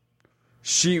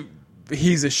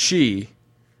he's a she,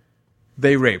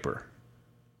 they rape her.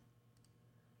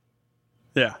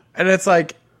 Yeah. And it's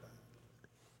like,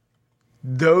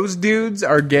 those dudes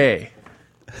are gay.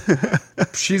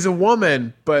 She's a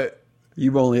woman, but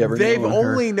they've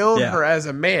only known her as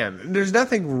a man. And there's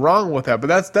nothing wrong with that, but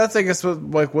that's I guess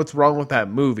what's wrong with that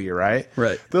movie, right?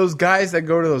 Right. Those guys that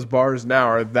go to those bars now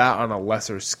are that on a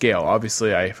lesser scale.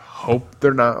 Obviously, I hope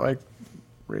they're not like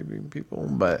raping people,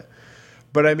 but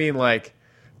I mean, like,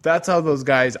 that's how those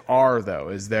guys are, though.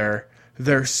 Is they're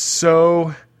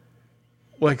so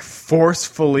like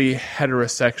forcefully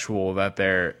heterosexual that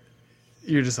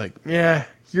you're just like, yeah.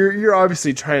 You're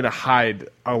obviously trying to hide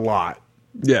a lot.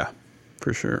 Yeah,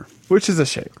 for sure. Which is a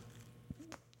shame.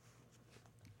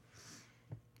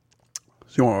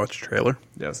 So you want to watch a trailer?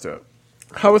 Yeah, let's do it.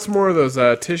 How much more of those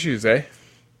tissues, eh?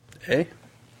 Eh?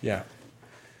 Yeah.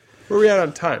 Where are we at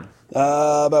on time?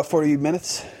 About 40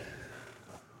 minutes.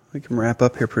 We can wrap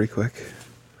up here pretty quick.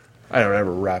 I don't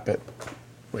ever wrap it.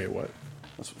 Wait, what?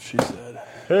 That's what she said.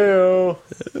 Hey-o.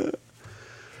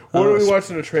 What are we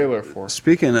watching a trailer for?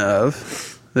 Speaking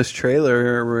of, this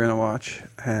trailer we're going to watch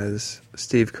has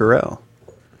Steve Carell.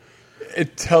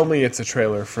 Tell me it's a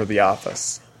trailer for The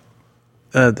Office.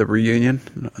 The reunion?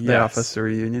 Yes. The Office, the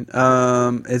reunion.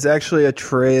 It's actually a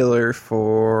trailer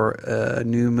for a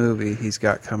new movie he's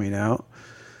got coming out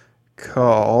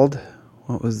called...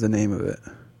 What was the name of it?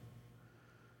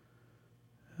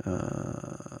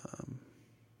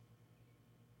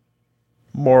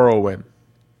 Morrowind.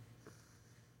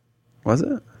 Was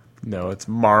it? No, it's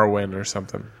Marwen or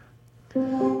something.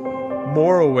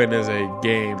 Morrowind is a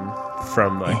game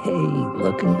from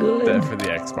looking good for the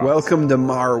Xbox. Welcome to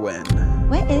Marwen.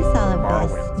 What is all of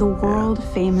Marwen. this? The world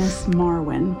famous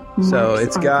Marwen. So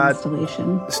it's got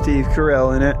Steve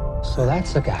Carell in it. So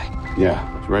that's the guy.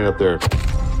 Yeah, it's right up there.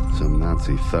 Some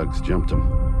Nazi thugs jumped him.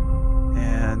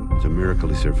 And it's a miracle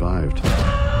he survived.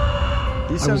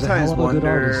 You sometimes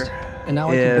wonder and now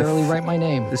I can barely write my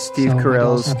name. The Steve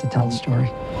Carell's have to tell the story.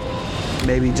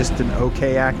 Maybe just an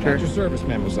okay actor. At your service,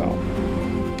 mademoiselle.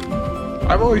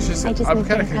 I'm always I'm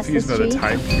kind of confused by the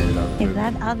time period of it. Is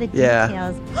that all the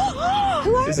details?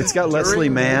 It's got Leslie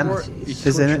Mann,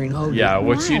 isn't it? Yeah,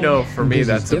 which for me,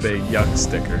 that's a big yuck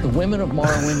sticker. The women of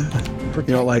Marwen.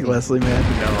 You don't like Leslie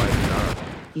Mann? No, I do not.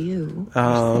 You.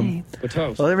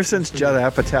 Well, ever since Judd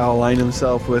Apatow aligned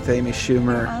himself with Amy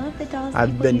Schumer,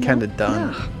 I've been kind of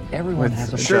done. Everyone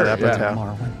has a Judd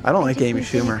Apatow. I don't like Amy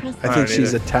Schumer. I think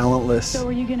she's a talentless So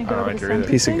are you going to go to the either.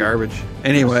 piece of garbage.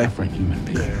 Anyway, For a human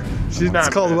being. She's not.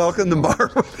 it's called Welcome to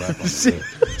Marwen.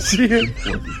 She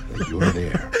Important that you're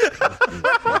there.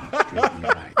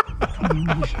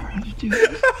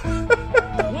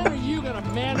 When are you gonna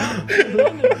man up?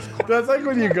 That's like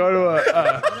when you go to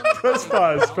a press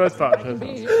pause.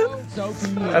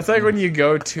 That's like when you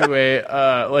go to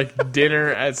a dinner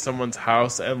at someone's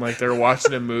house and like they're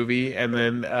watching a movie and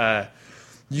then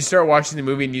you start watching the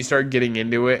movie and you start getting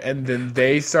into it, and then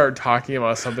they start talking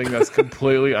about something that's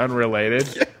completely unrelated.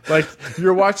 Like,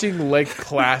 you're watching Lake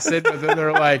Placid, but then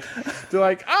they're like,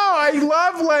 oh, I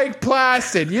love Lake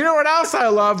Placid. You know what else I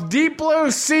love? Deep Blue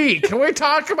Sea. Can we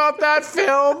talk about that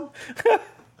film?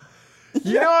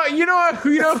 You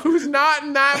know who's not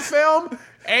in that film?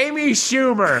 Amy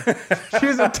Schumer.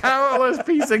 She's a talentless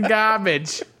piece of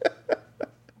garbage.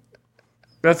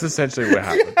 That's essentially what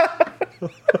happened.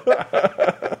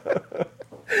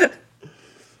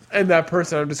 And that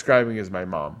person I'm describing is my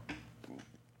mom.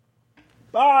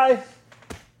 Bye.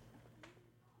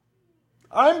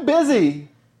 I'm busy.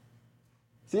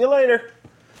 See you later.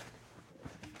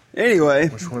 Anyway.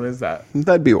 Which one is that?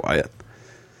 That'd be Wyatt.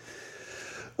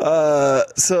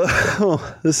 So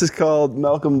this is called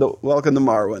Welcome to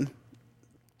Marwen.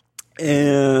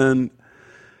 And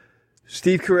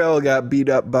Steve Carell got beat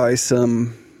up by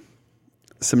some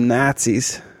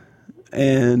Nazis.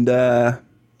 And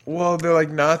well, they're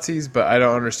like Nazis, but I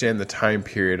don't understand the time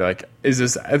period. Like, is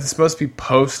this supposed to be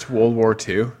post World War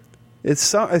II?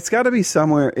 It's got to be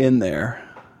somewhere in there.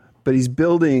 But he's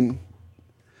building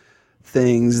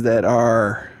things that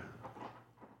are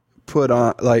put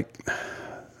on, like,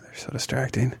 they're so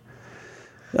distracting.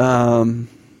 Hold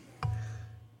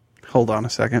on a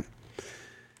second.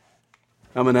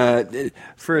 I'm gonna,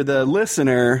 for the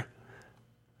listener,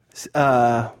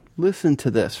 listen to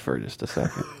this for just a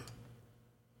second.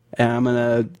 And I'm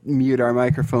gonna mute our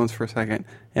microphones for a second,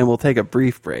 and we'll take a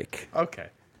brief break. Okay.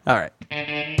 All right.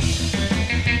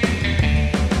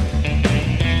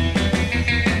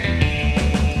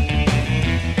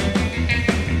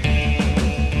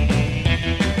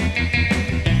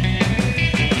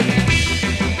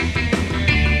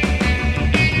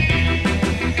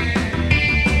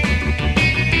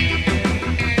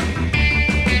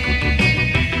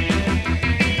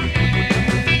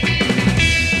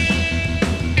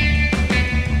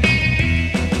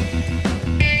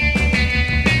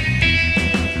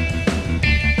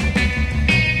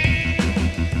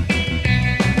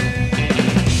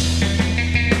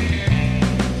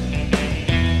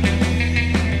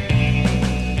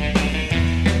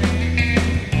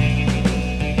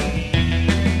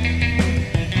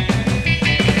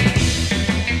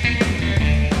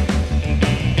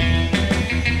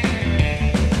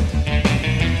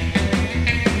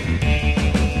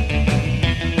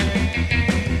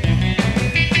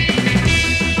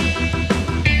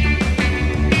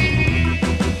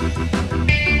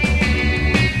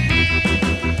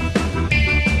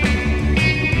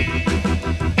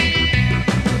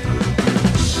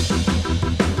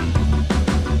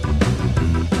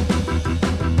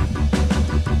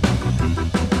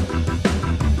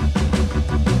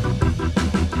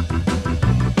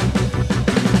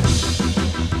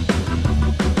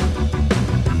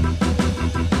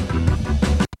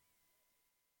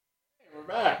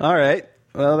 All right.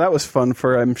 Well, that was fun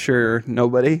for, I'm sure,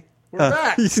 nobody. We're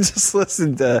back. You just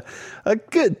listened to a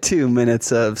good 2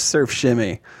 minutes of Surf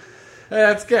Shimmy. Hey,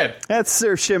 that's good. That's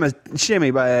Surf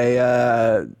Shimmy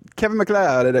by Kevin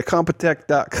MacLeod at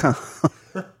Compotech.com.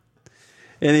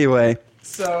 Anyway.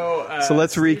 So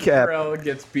let's recap. Carell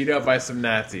gets beat up by some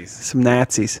Nazis.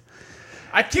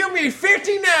 I killed me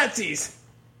 50 Nazis!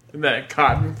 Isn't that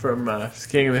Cotton from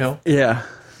King of the Hill? Yeah.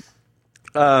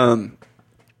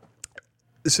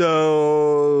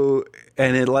 So,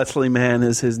 and Leslie Mann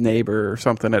is his neighbor or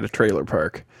something at a trailer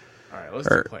park. All right, let's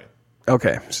keep playing.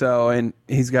 Okay, so, and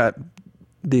he's got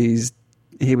these,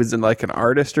 he was in like an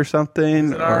artist or something.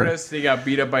 He's an artist, he got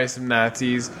beat up by some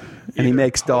Nazis. And he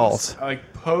makes dolls.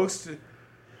 Like post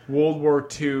World War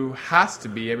II has to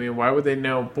be. I mean, why would they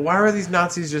know? But why are these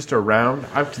Nazis just around?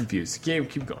 I'm confused.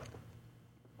 Keep going.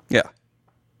 Yeah.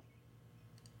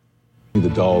 The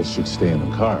dolls should stay in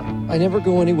the car. I never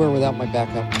go anywhere without my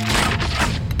backup.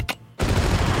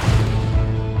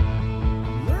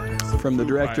 From the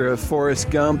director of Forrest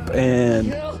Gump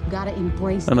and Gotta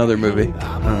embrace another movie.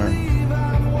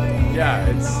 Yeah,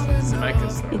 it's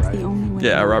Zemeckis. It's the only way.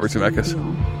 Yeah, Robert Zemeckis.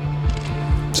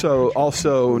 So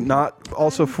also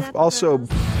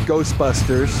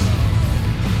Ghostbusters,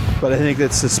 but I think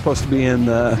that's supposed to be in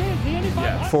the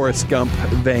Forrest Gump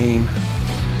vein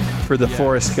for the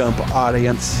Forrest Gump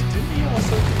audience. Didn't he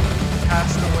also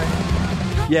Castaway?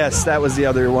 Yes, that was the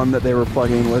other one that they were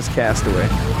plugging was Castaway.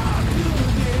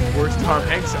 Where's Tom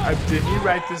Hanks? Did he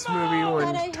write this movie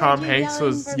when Tom Hanks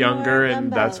was younger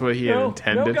and that's what he had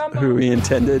intended? Who he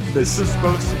intended? This is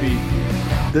supposed to be.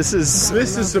 This is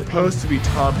supposed to be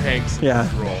Tom Hanks'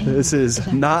 role. This is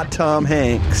not Tom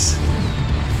Hanks.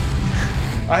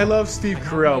 I love Steve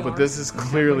Carell, but this is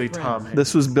clearly Tom Hanks.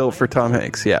 This was built for Tom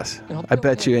Hanks, yes. I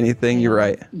bet you anything, you're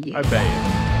right. I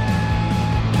bet you.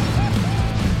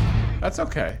 That's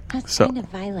okay. That's So- kind of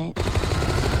violent.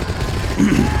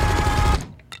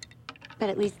 But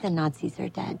at least the Nazis are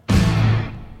dead.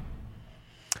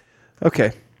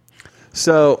 Okay.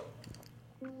 So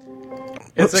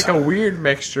It's like a weird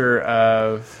mixture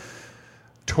of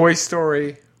Toy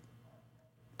Story,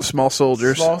 Small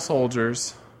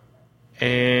Soldiers,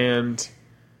 and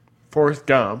Forrest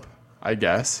Gump, I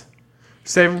guess.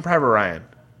 Saving Private Ryan.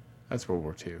 That's World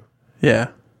War II. Yeah.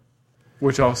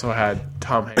 Which also had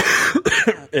Tom Hanks.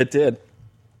 It did.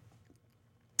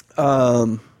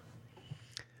 What?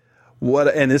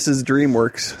 And this is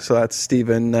DreamWorks, so that's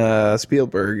Steven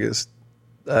Spielberg is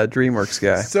a DreamWorks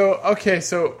guy. So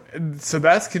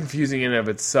that's confusing in and of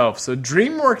itself. So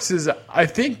DreamWorks is, I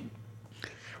think,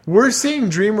 we're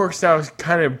seeing DreamWorks now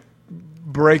kind of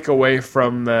break away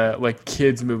from the like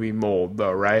kids movie mold,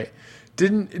 though, right?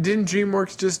 Didn't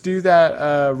DreamWorks just do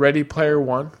that Ready Player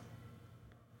One?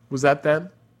 Was that them?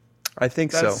 I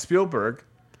think That's so. Spielberg.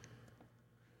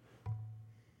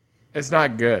 It's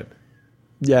not good.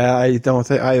 Yeah, I don't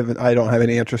have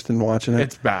any interest in watching it.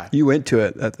 It's bad. You went to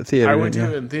it at the theater. I went didn't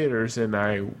to you? it in theaters, and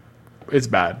it's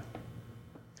bad.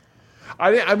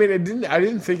 I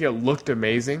didn't think it looked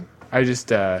amazing. I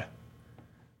just I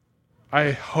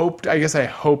hoped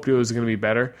it was going to be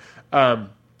better. I'll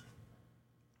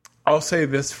say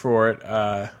this for it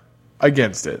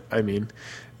against it. I mean,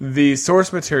 the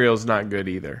source material is not good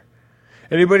either.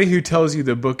 Anybody who tells you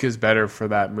the book is better for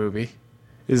that movie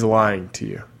is lying to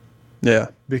you. Yeah.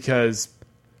 Because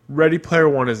Ready Player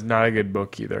One is not a good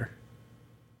book either.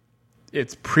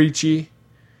 It's preachy.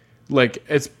 Like,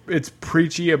 it's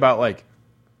preachy about, like,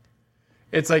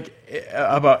 it's like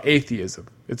about atheism.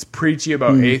 It's preachy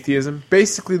about atheism.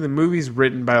 Basically, the movie's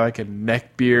written by, like, a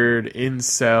neckbeard,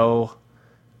 incel,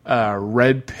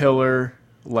 red pillar,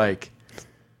 like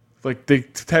the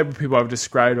type of people I've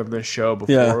described on this show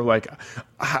before. Yeah. Like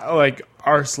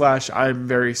r/I'm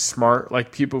very smart.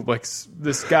 Like, people, like,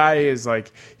 this guy is,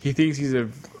 like, he thinks he's a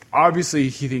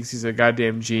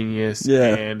goddamn genius.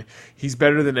 Yeah. And he's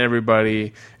better than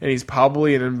everybody. And he's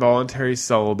probably an involuntary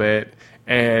celibate.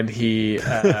 And he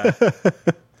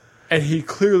and he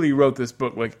clearly wrote this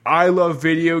book like, I love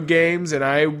video games and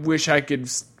I wish I could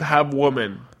have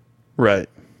woman. Right.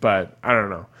 But I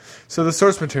don't know. So the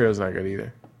source material is not good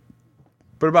either.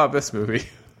 But about this movie,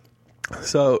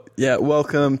 So, yeah,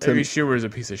 welcome to Amy Schumer is a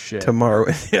piece of shit. to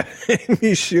Marwen. Yeah,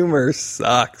 Amy Schumer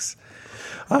sucks.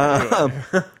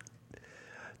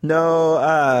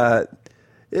 No,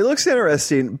 it looks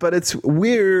interesting, but it's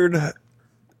weird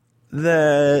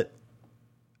that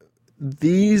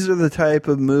these are the type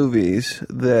of movies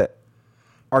that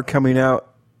are coming out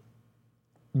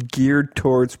geared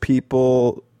towards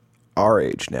people our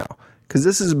age now. Because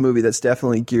this is a movie that's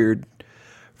definitely geared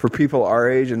for people our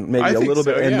age and maybe I a think little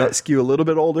so, bit, and yeah. that skew a little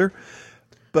bit older.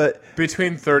 But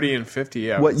Between 30 and 50,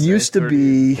 yeah. I what would say. used to 30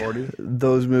 be and 40.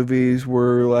 those movies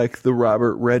were like the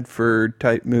Robert Redford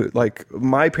type movie. Like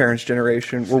my parents'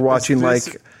 generation were watching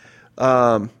this-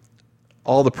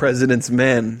 All the President's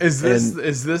Men. Is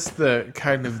this the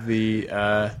kind of the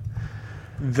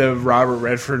Robert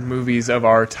Redford movies of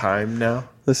our time now?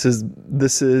 This is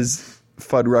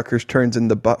Fuddruckers turns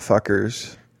into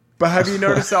buttfuckers. But have you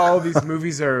noticed that all of these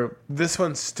movies are? This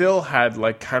one still had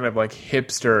like kind of like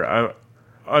hipster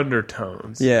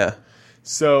undertones. Yeah.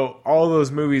 So all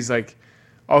those movies, like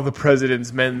all the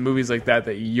President's Men movies like that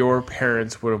your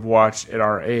parents would have watched at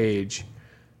our age,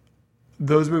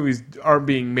 those movies aren't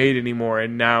being made anymore.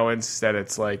 And now instead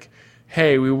it's like,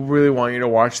 hey, we really want you to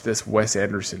watch this Wes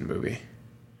Anderson movie.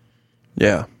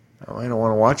 Yeah. Oh, I don't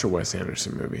want to watch a Wes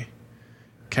Anderson movie.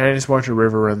 Can I just watch A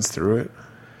River Runs Through It?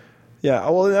 Yeah.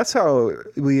 Well, that's how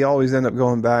we always end up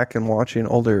going back and watching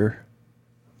older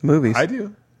movies. I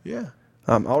do. Yeah.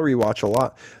 I'll rewatch a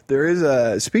lot. There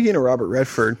is speaking of Robert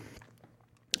Redford,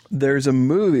 there's a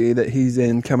movie that he's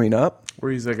in coming up.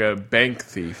 Where he's like a bank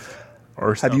thief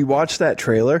or something. Have you watched that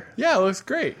trailer? Yeah, it looks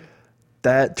great.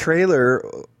 That trailer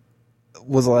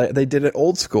was like, they did it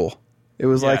old school. It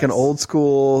was like an Yes. old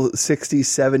school 60s,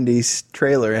 70s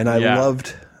trailer. And I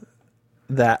loved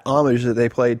that homage that they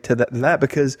played to that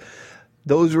because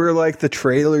those were like the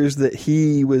trailers that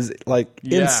he was like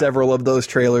in several of those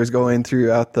trailers going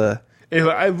throughout the. It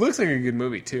looks like a good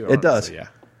movie too. It does. Yeah.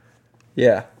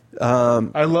 Yeah.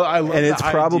 I love and it's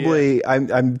the probably,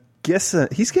 idea. I'm guessing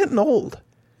he's getting old.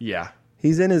 Yeah.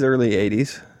 He's in his early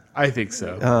 80s. I think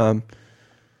so.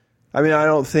 I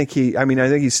think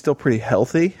he's still pretty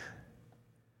healthy.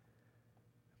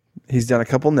 He's done a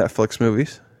couple Netflix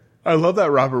movies. I love that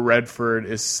Robert Redford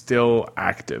is still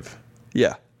active.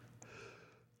 Yeah.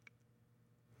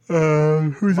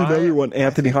 Who's another one?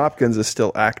 Anthony Hopkins is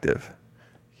still active.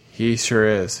 He sure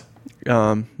is.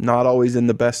 Not always in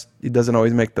the best. He doesn't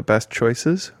always make the best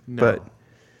choices, but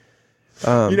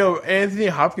Anthony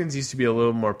Hopkins used to be a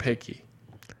little more picky.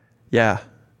 Yeah.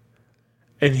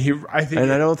 And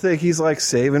I don't think he's like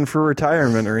saving for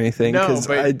retirement or anything. No, because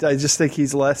I just think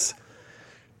he's less.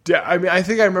 Yeah, I mean, I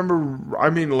think I remember. I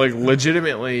mean, like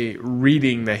legitimately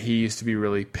reading that he used to be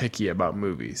really picky about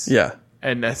movies. Yeah,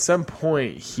 and at some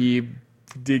point he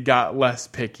got less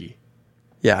picky.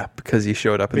 Yeah, because he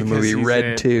showed up in the movie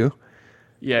Red 2.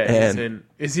 Yeah,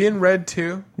 is he in Red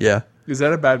 2? Yeah. Is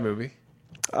that a bad movie?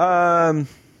 The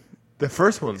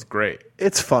first one's great.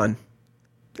 It's fun.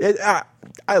 I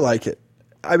like it.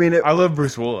 I mean, I love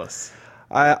Bruce Willis.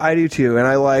 I do too, and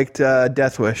I liked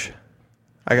Death Wish.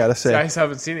 I gotta say, I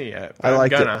haven't seen it yet.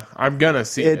 I'm gonna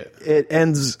see it. It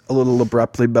ends a little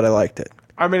abruptly, but I liked it.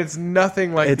 I mean, it's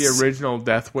nothing like the original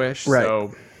Death Wish, right.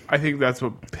 So I think that's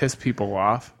what pissed people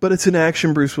off. But it's an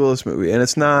action Bruce Willis movie, and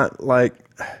it's not like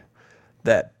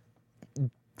that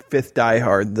fifth Die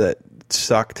Hard that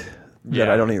sucked. That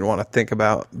I don't even want to think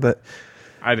about. But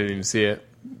I didn't even see it.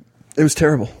 It was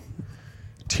terrible.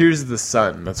 Tears of the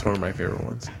Sun. That's one of my favorite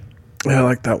ones. I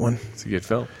like that one. It's a good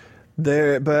film.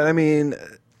 But I mean,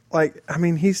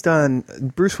 he's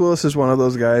done. Bruce Willis is one of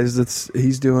those guys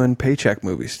he's doing paycheck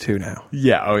movies too now.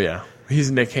 Yeah. Oh yeah.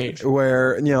 He's Nick Cage.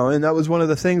 Where and that was one of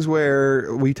the things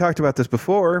where we talked about this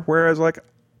before. Where I was like,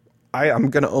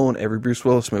 I'm going to own every Bruce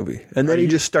Willis movie, and then he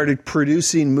just started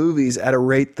producing movies at a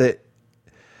rate that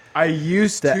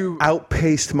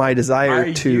outpaced my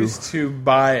desire to. I used to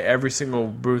buy every single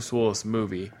Bruce Willis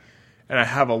movie, and I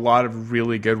have a lot of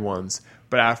really good ones.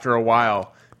 But after a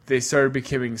while, they started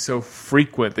becoming so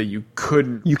frequent that you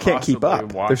can't keep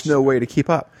up. There's no way to keep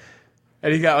up.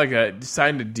 And he got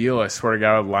signed a deal, I swear to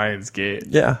God, with Lionsgate.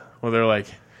 Yeah, where they're like,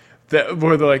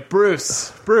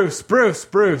 Bruce.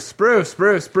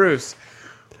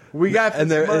 We got this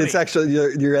money. And it's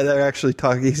actually they're actually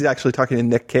talking. He's actually talking to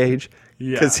Nick Cage.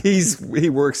 Yeah, because he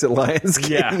works at Lionsgate.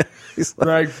 Yeah, he's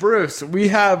like, Bruce, we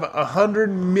have $100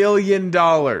 million.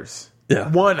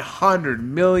 Yeah, $100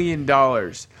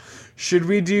 million. Should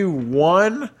we do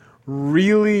one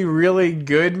really, really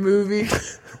good movie,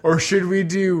 or should we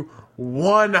do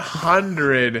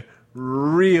 100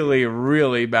 really,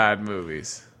 really bad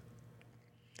movies?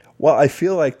 Well, I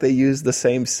feel like they use the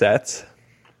same sets.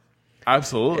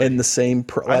 Absolutely. In the same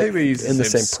I think they use the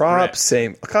same props,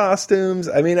 same costumes.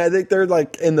 I mean, I think they're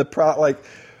in the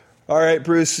all right,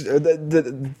 Bruce,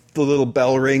 the little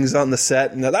bell rings on the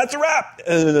set, and that's a wrap.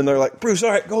 And then they're like, Bruce,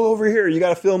 all right, go over here. You got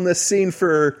to film this scene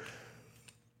for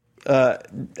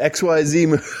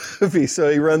XYZ movie. So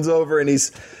he runs over and he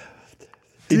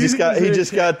just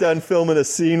got done filming a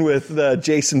scene with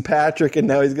Jason Patrick, and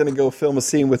now he's going to go film a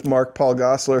scene with Mark Paul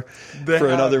Gosselaar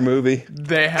another movie.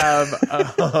 They have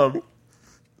a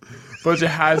bunch of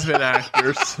has-been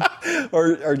actors,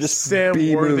 or just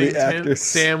B-movie actors.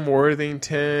 Sam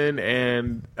Worthington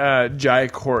and Jai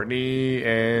Courtney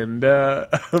and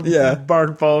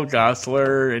Mark Paul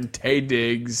Gosselaar and Taye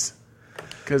Diggs,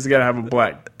 because they got to have a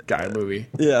black guy movie.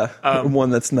 Yeah,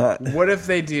 one that's not. What if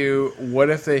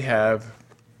they have?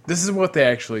 This is what they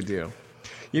actually do.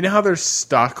 You know how there's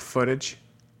stock footage?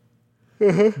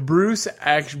 Mm-hmm.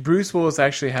 Bruce Willis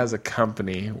actually has a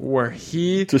company where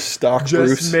he just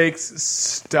makes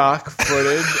stock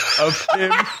footage of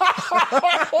him.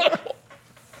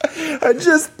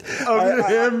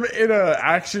 Him in an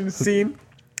action scene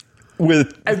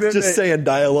with saying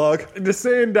dialogue. Just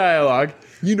saying dialogue.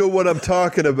 You know what I'm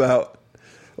talking about.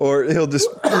 Or he'll just.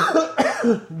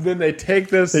 Then they take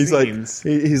those scenes.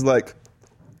 He's like,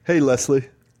 hey, Leslie.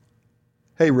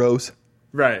 Hey, Rose.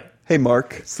 Right. Hey,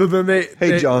 Mark. So then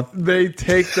John. They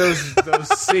take those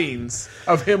scenes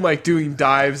of him doing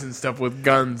dives and stuff with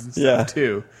guns and stuff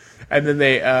too, and then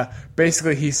they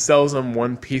basically he sells them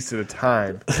one piece at a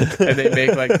time, and they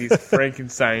make these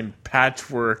Frankenstein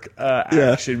patchwork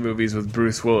action movies with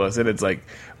Bruce Willis, and it's like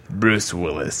Bruce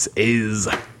Willis is,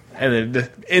 and then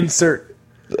insert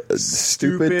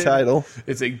stupid title.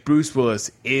 It's like Bruce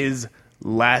Willis is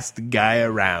last guy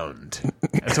around.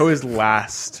 It's always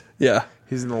last. Yeah.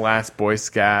 He's in The Last Boy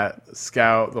Scout,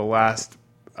 The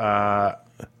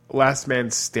Last Man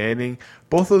Standing.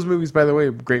 Both those movies, by the way,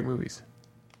 are great movies.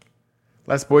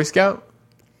 Last Boy Scout?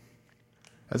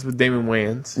 That's with Damon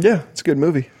Wayans. Yeah, it's a good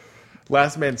movie.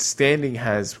 Last Man Standing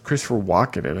has Christopher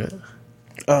Walken in it.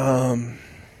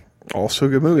 Also a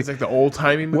good movie. It's like the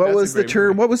old-timey movie. What was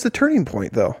the turning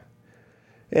point, though?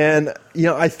 And,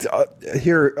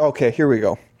 here we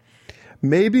go.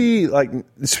 Maybe,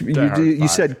 you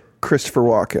said Christopher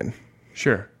Walken.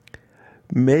 Sure.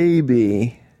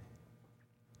 Maybe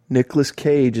Nicolas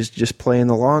Cage is just playing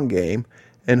the long game,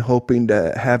 and hoping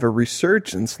to have a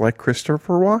resurgence like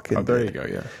Christopher Walken. Oh, there you go.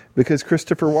 Yeah, because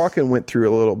Christopher Walken went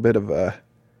through a little bit of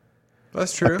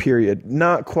that's true. a period,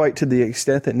 not quite to the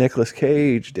extent that Nicolas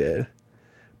Cage did,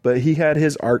 but he had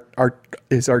his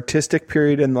his artistic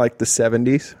period in like the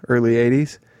 70s, early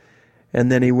 80s,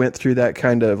 and then he went through that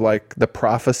kind of like the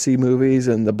prophecy movies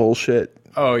and the bullshit.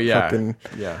 Oh yeah, fucking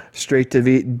yeah. Straight to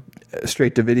video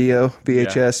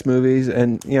VHS movies,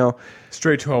 and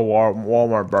straight to a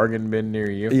Walmart bargain bin near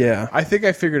you. Yeah, I think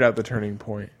I figured out the turning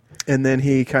point. And then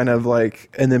he kind of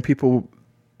like, and then people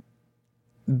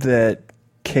that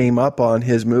came up on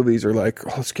his movies are like,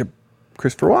 oh, let's get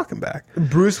Christopher Walken back.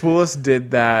 Bruce Willis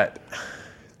did that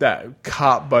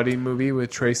cop buddy movie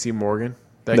with Tracy Morgan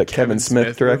that Kevin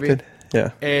Smith directed. Movie.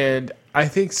 Yeah, and I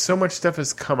think so much stuff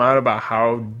has come out about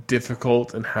how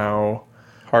difficult and how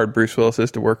hard Bruce Willis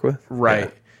is to work with. Right.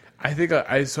 Yeah. I think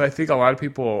a lot of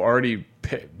people already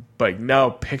now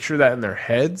picture that in their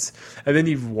heads, and then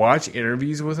you watch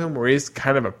interviews with him where he's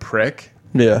kind of a prick.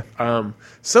 Yeah.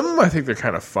 Some of them I think they're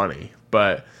kind of funny,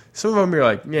 but some of them you're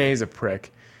like, yeah, he's a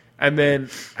prick. And then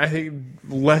I think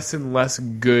less and less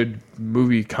good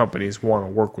movie companies want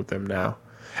to work with him now.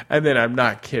 And then I'm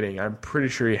not kidding. I'm pretty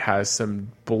sure he has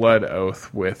some blood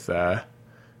oath with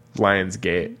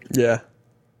Lionsgate. Yeah.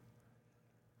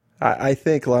 I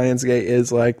think Lionsgate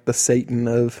is like the Satan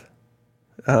of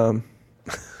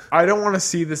I don't want to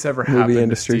see this ever happen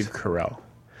industries. to Steve Carell.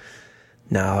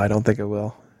 No, I don't think it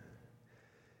will.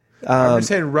 I'm just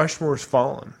saying Rushmore's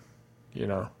fallen,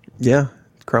 Yeah,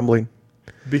 crumbling.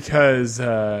 Because,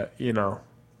 John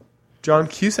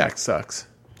Cusack sucks.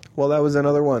 Well, that was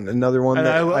another one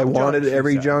that I wanted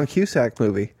every John Cusack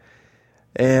movie.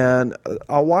 And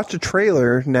I'll watch a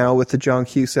trailer now with the John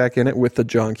Cusack in it, with the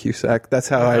John Cusack. That's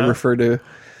how I refer to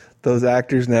those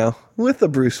actors now. With the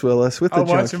Bruce Willis, with the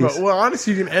John Cusack. Well,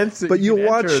 honestly, you can enter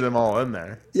them all in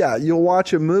there. Yeah, you'll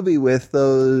watch a movie with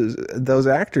those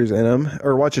actors in them,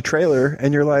 or watch a trailer,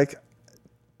 and you're like,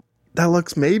 that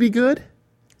looks maybe good.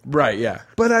 Right, yeah.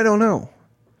 But I don't know.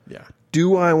 Yeah.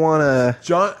 Do I want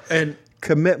to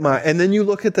commit and then you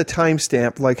look at the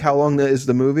timestamp, like how long is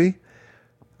the movie?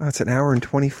 Oh, it's an hour and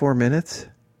 24 minutes.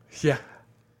 Yeah.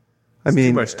 I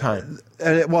mean, too much time.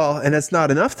 And it's not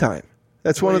enough time.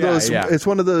 That's one of those. Yeah. It's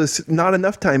one of those not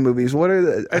enough time movies. What are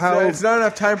the? It's not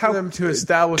enough time for them to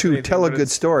establish tell a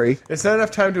good story. It's not enough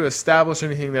time to establish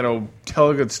anything that'll tell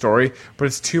a good story, but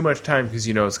it's too much time because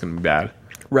it's going to be bad.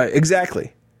 Right.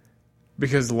 Exactly.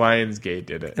 Because Lionsgate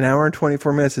did it. An hour and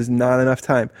 24 minutes is not enough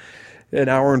time. An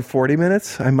hour and 40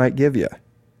 minutes, I might give you.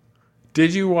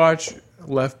 Did you watch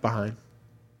Left Behind?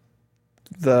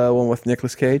 The one with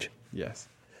Nicolas Cage? Yes.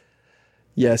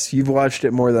 Yes, you've watched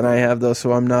it more than I have, though,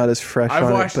 so I'm not as fresh on it.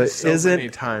 I've watched it so many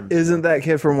times. Isn't that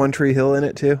kid from One Tree Hill in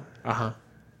it, too? Uh-huh.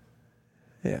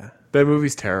 Yeah. That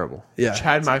movie's terrible. Yeah.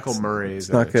 Chad Michael Murray is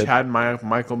not good. Chad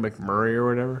Michael McMurray or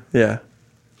whatever. Yeah.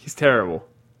 He's terrible.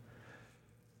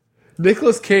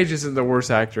 Nicolas Cage isn't the worst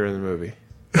actor in the movie.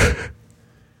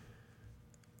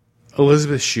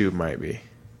 Elizabeth Shue might be.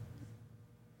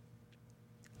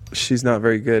 She's not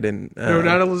very good in... No,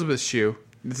 not Elizabeth Shue.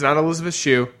 It's not Elizabeth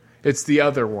Shue. It's the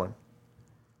other one.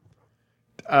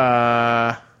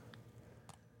 Not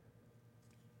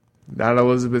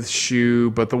Elizabeth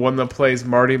Shue, but the one that plays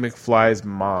Marty McFly's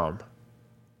mom.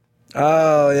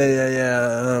 Oh,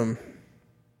 yeah.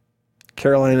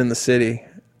 Caroline in the City.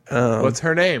 What's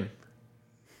her name?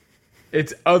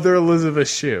 It's other Elizabeth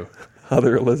Shue.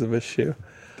 Other Elizabeth Shue.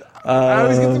 I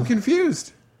always get them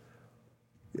confused.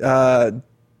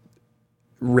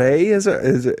 Ray is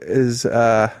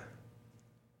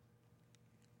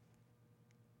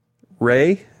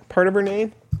Ray part of her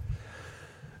name?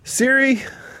 Siri.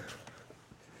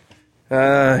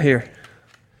 Here.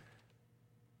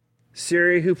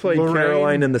 Siri, who played Lorraine?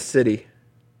 Caroline in the City?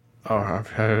 Oh,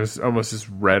 I almost just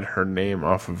read her name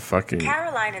off of fucking...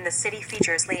 Caroline in the City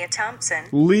features Leah Thompson.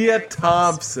 Leah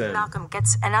Thompson. Malcolm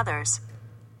Gets and others.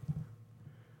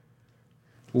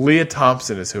 Leah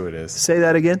Thompson is who it is. Say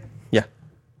that again? Yeah.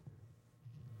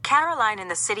 Caroline in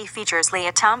the City features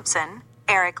Leah Thompson,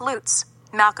 Eric Lutz,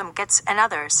 Malcolm Gets and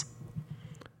others.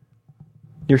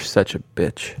 You're such a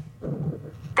bitch.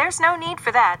 There's no need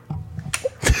for that.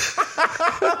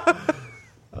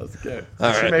 That was good.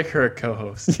 All should right. make her a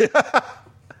co-host. Yeah.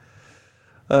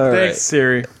 All right. Thanks,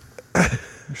 Siri.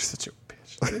 You're such a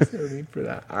bitch. There's no need for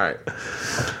that. All right.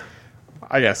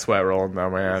 I got sweat rolling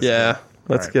down my ass. Yeah.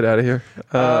 Let's get out of here.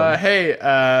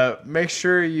 Hey, make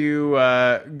sure you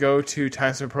go to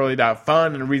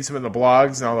timespentpearly.fun and read some of the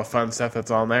blogs and all the fun stuff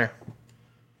that's on there.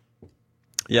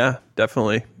 Yeah,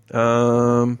 definitely.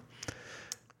 Did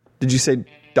you say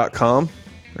 .com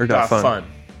or .fun?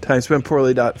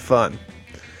 timespentpoorly.fun.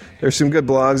 There's some good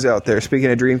blogs out there.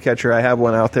 Speaking of Dreamcatcher, I have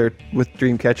one out there with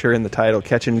Dreamcatcher in the title,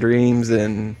 Catching Dreams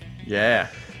and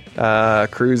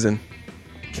Cruising.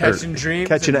 Catching Dreams.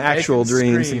 Catching Actual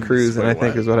Dreams and Cruising, I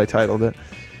think is what I titled it.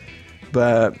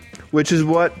 But which is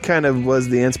what kind of was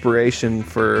the inspiration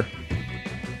for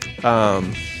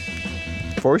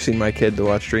forcing my kid to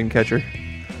watch Dreamcatcher.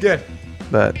 Good.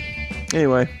 But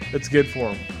anyway. It's good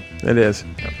for him. It is.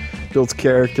 Yep. Builds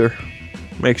character.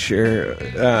 Makes sure...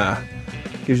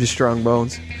 gives you strong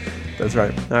bones. That's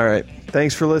right. All right.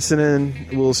 Thanks for listening.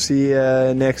 We'll see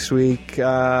you next week.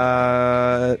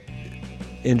 Enjoy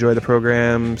the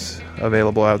programs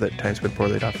available out at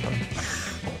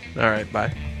timespentpoorly.com. All right.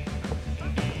 Bye.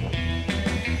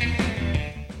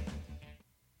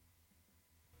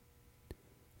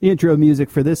 The intro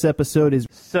music for this episode is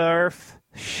Surf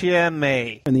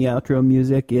Shimmy. And the outro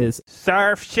music is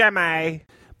Surf Shimmy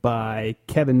by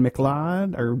Kevin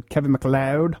MacLeod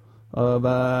of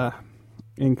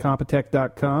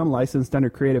Incompetech.com, licensed under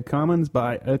Creative Commons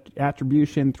by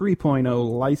Attribution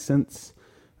 3.0 license,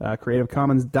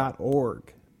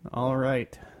 creativecommons.org. All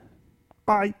right.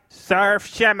 Bye. Surf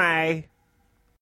Shimmy.